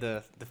haven't played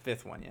the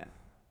 5th one yet.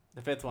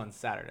 The 5th one's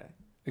Saturday.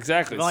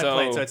 Exactly. We've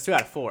only played, so it's 2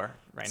 out of 4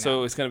 right now.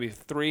 So it's going to be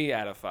 3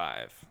 out of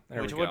 5.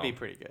 Which would be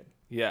pretty good.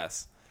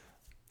 Yes.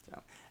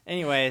 So,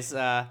 anyways,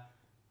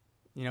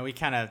 we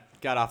kind of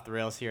got off the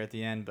rails here at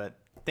the end, but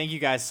thank you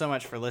guys so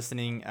much for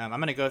listening. I'm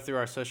going to go through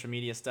our social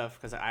media stuff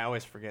because I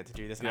always forget to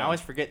do this, and I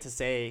always forget to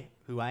say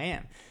who I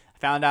am. I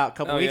found out a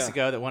couple weeks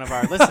ago that one of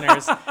our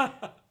listeners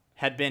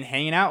had been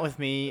hanging out with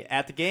me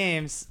at the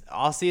games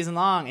all season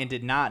long and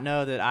did not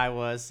know that I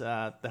was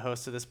the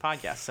host of this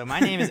podcast. So my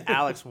name is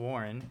Alex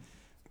Warren.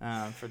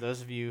 For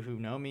those of you who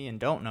know me and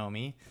don't know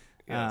me,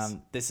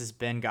 this is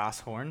Ben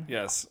Gosshorn.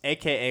 Yes.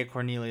 A.K.A.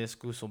 Cornelius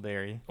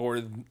Gooselberry.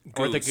 Or the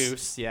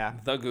Goose, yeah.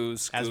 The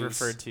Goose. As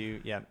referred to,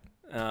 yep.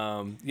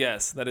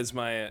 Yes, that is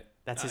my...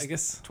 That's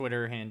his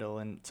Twitter handle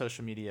and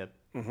social media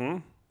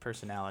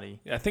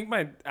personality. Yeah, I think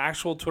my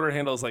actual Twitter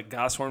handle is like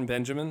Gosshorn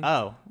Benjamin.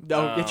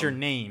 It's your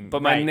name.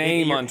 But my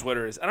name on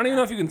Twitter is... I don't even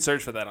know if you can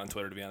search for that on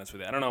Twitter, to be honest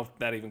with you. I don't know if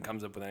that even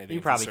comes up with anything.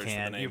 You probably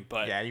can. You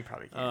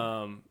probably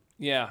can.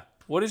 Yeah.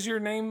 What is your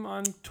name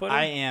on Twitter?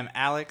 I am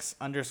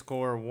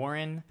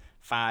Alex_Warren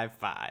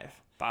 55.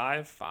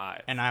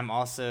 55. And I'm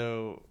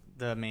also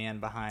the man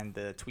behind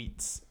the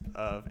tweets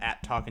of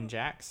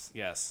 @TalkinJacks.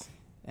 Yes.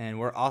 And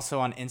we're also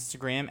on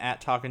Instagram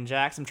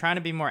 @TalkinJacks. I'm trying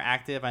to be more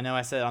active. I know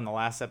I said on the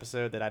last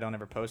episode that I don't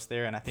ever post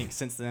there, and I think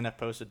since then I've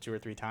posted 2 or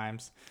 3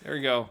 times. There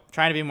we go.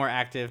 Trying to be more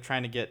active.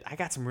 I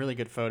got some really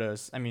good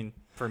photos. I mean,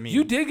 for me.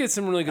 You did get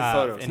some really good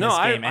photos. In this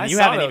game, and you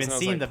haven't even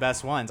seen the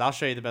best ones. I'll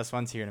show you the best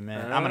ones here in a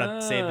minute. I'm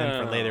gonna save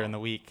them for later in the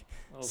week.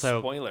 So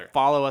spoiler.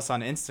 Follow us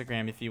on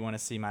Instagram if you want to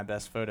see my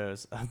best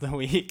photos of the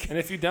week. And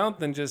if you don't,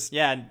 then just go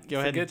ahead.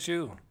 Forget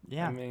you.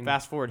 Yeah.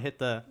 Fast forward. Hit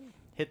the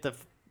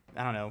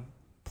I don't know,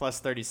 plus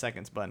 30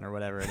 seconds button or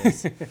whatever it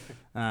is.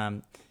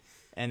 And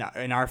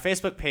our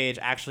Facebook page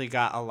actually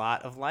got a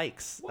lot of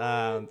likes.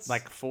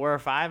 Like 4 or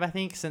 5, I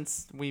think,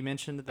 since we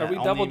mentioned that. Are we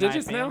double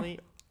digits now?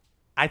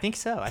 I think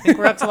so. I think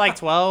we're up to like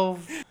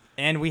 12.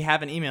 And we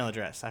have an email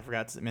address. I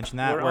forgot to mention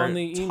that. We're on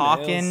the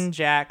emails.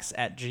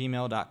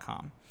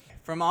 talkinjacks@gmail.com.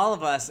 from all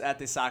of us at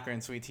the Soccer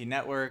and Sweet Tea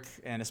Network,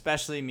 and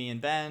especially me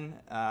and Ben,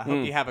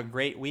 hope you have a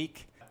great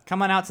week.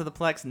 Come on out to the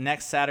Plex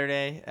next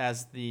Saturday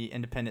as the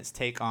Independents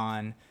take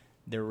on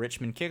the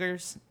Richmond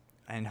Kickers,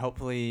 and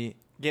hopefully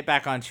get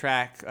back on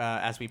track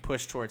as we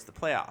push towards the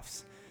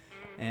playoffs.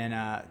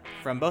 And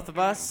from both of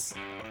us,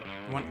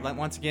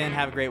 once again,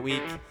 have a great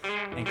week.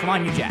 And come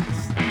on, you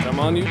Jacks. Come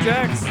on, you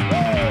Jacks.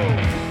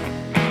 Woo!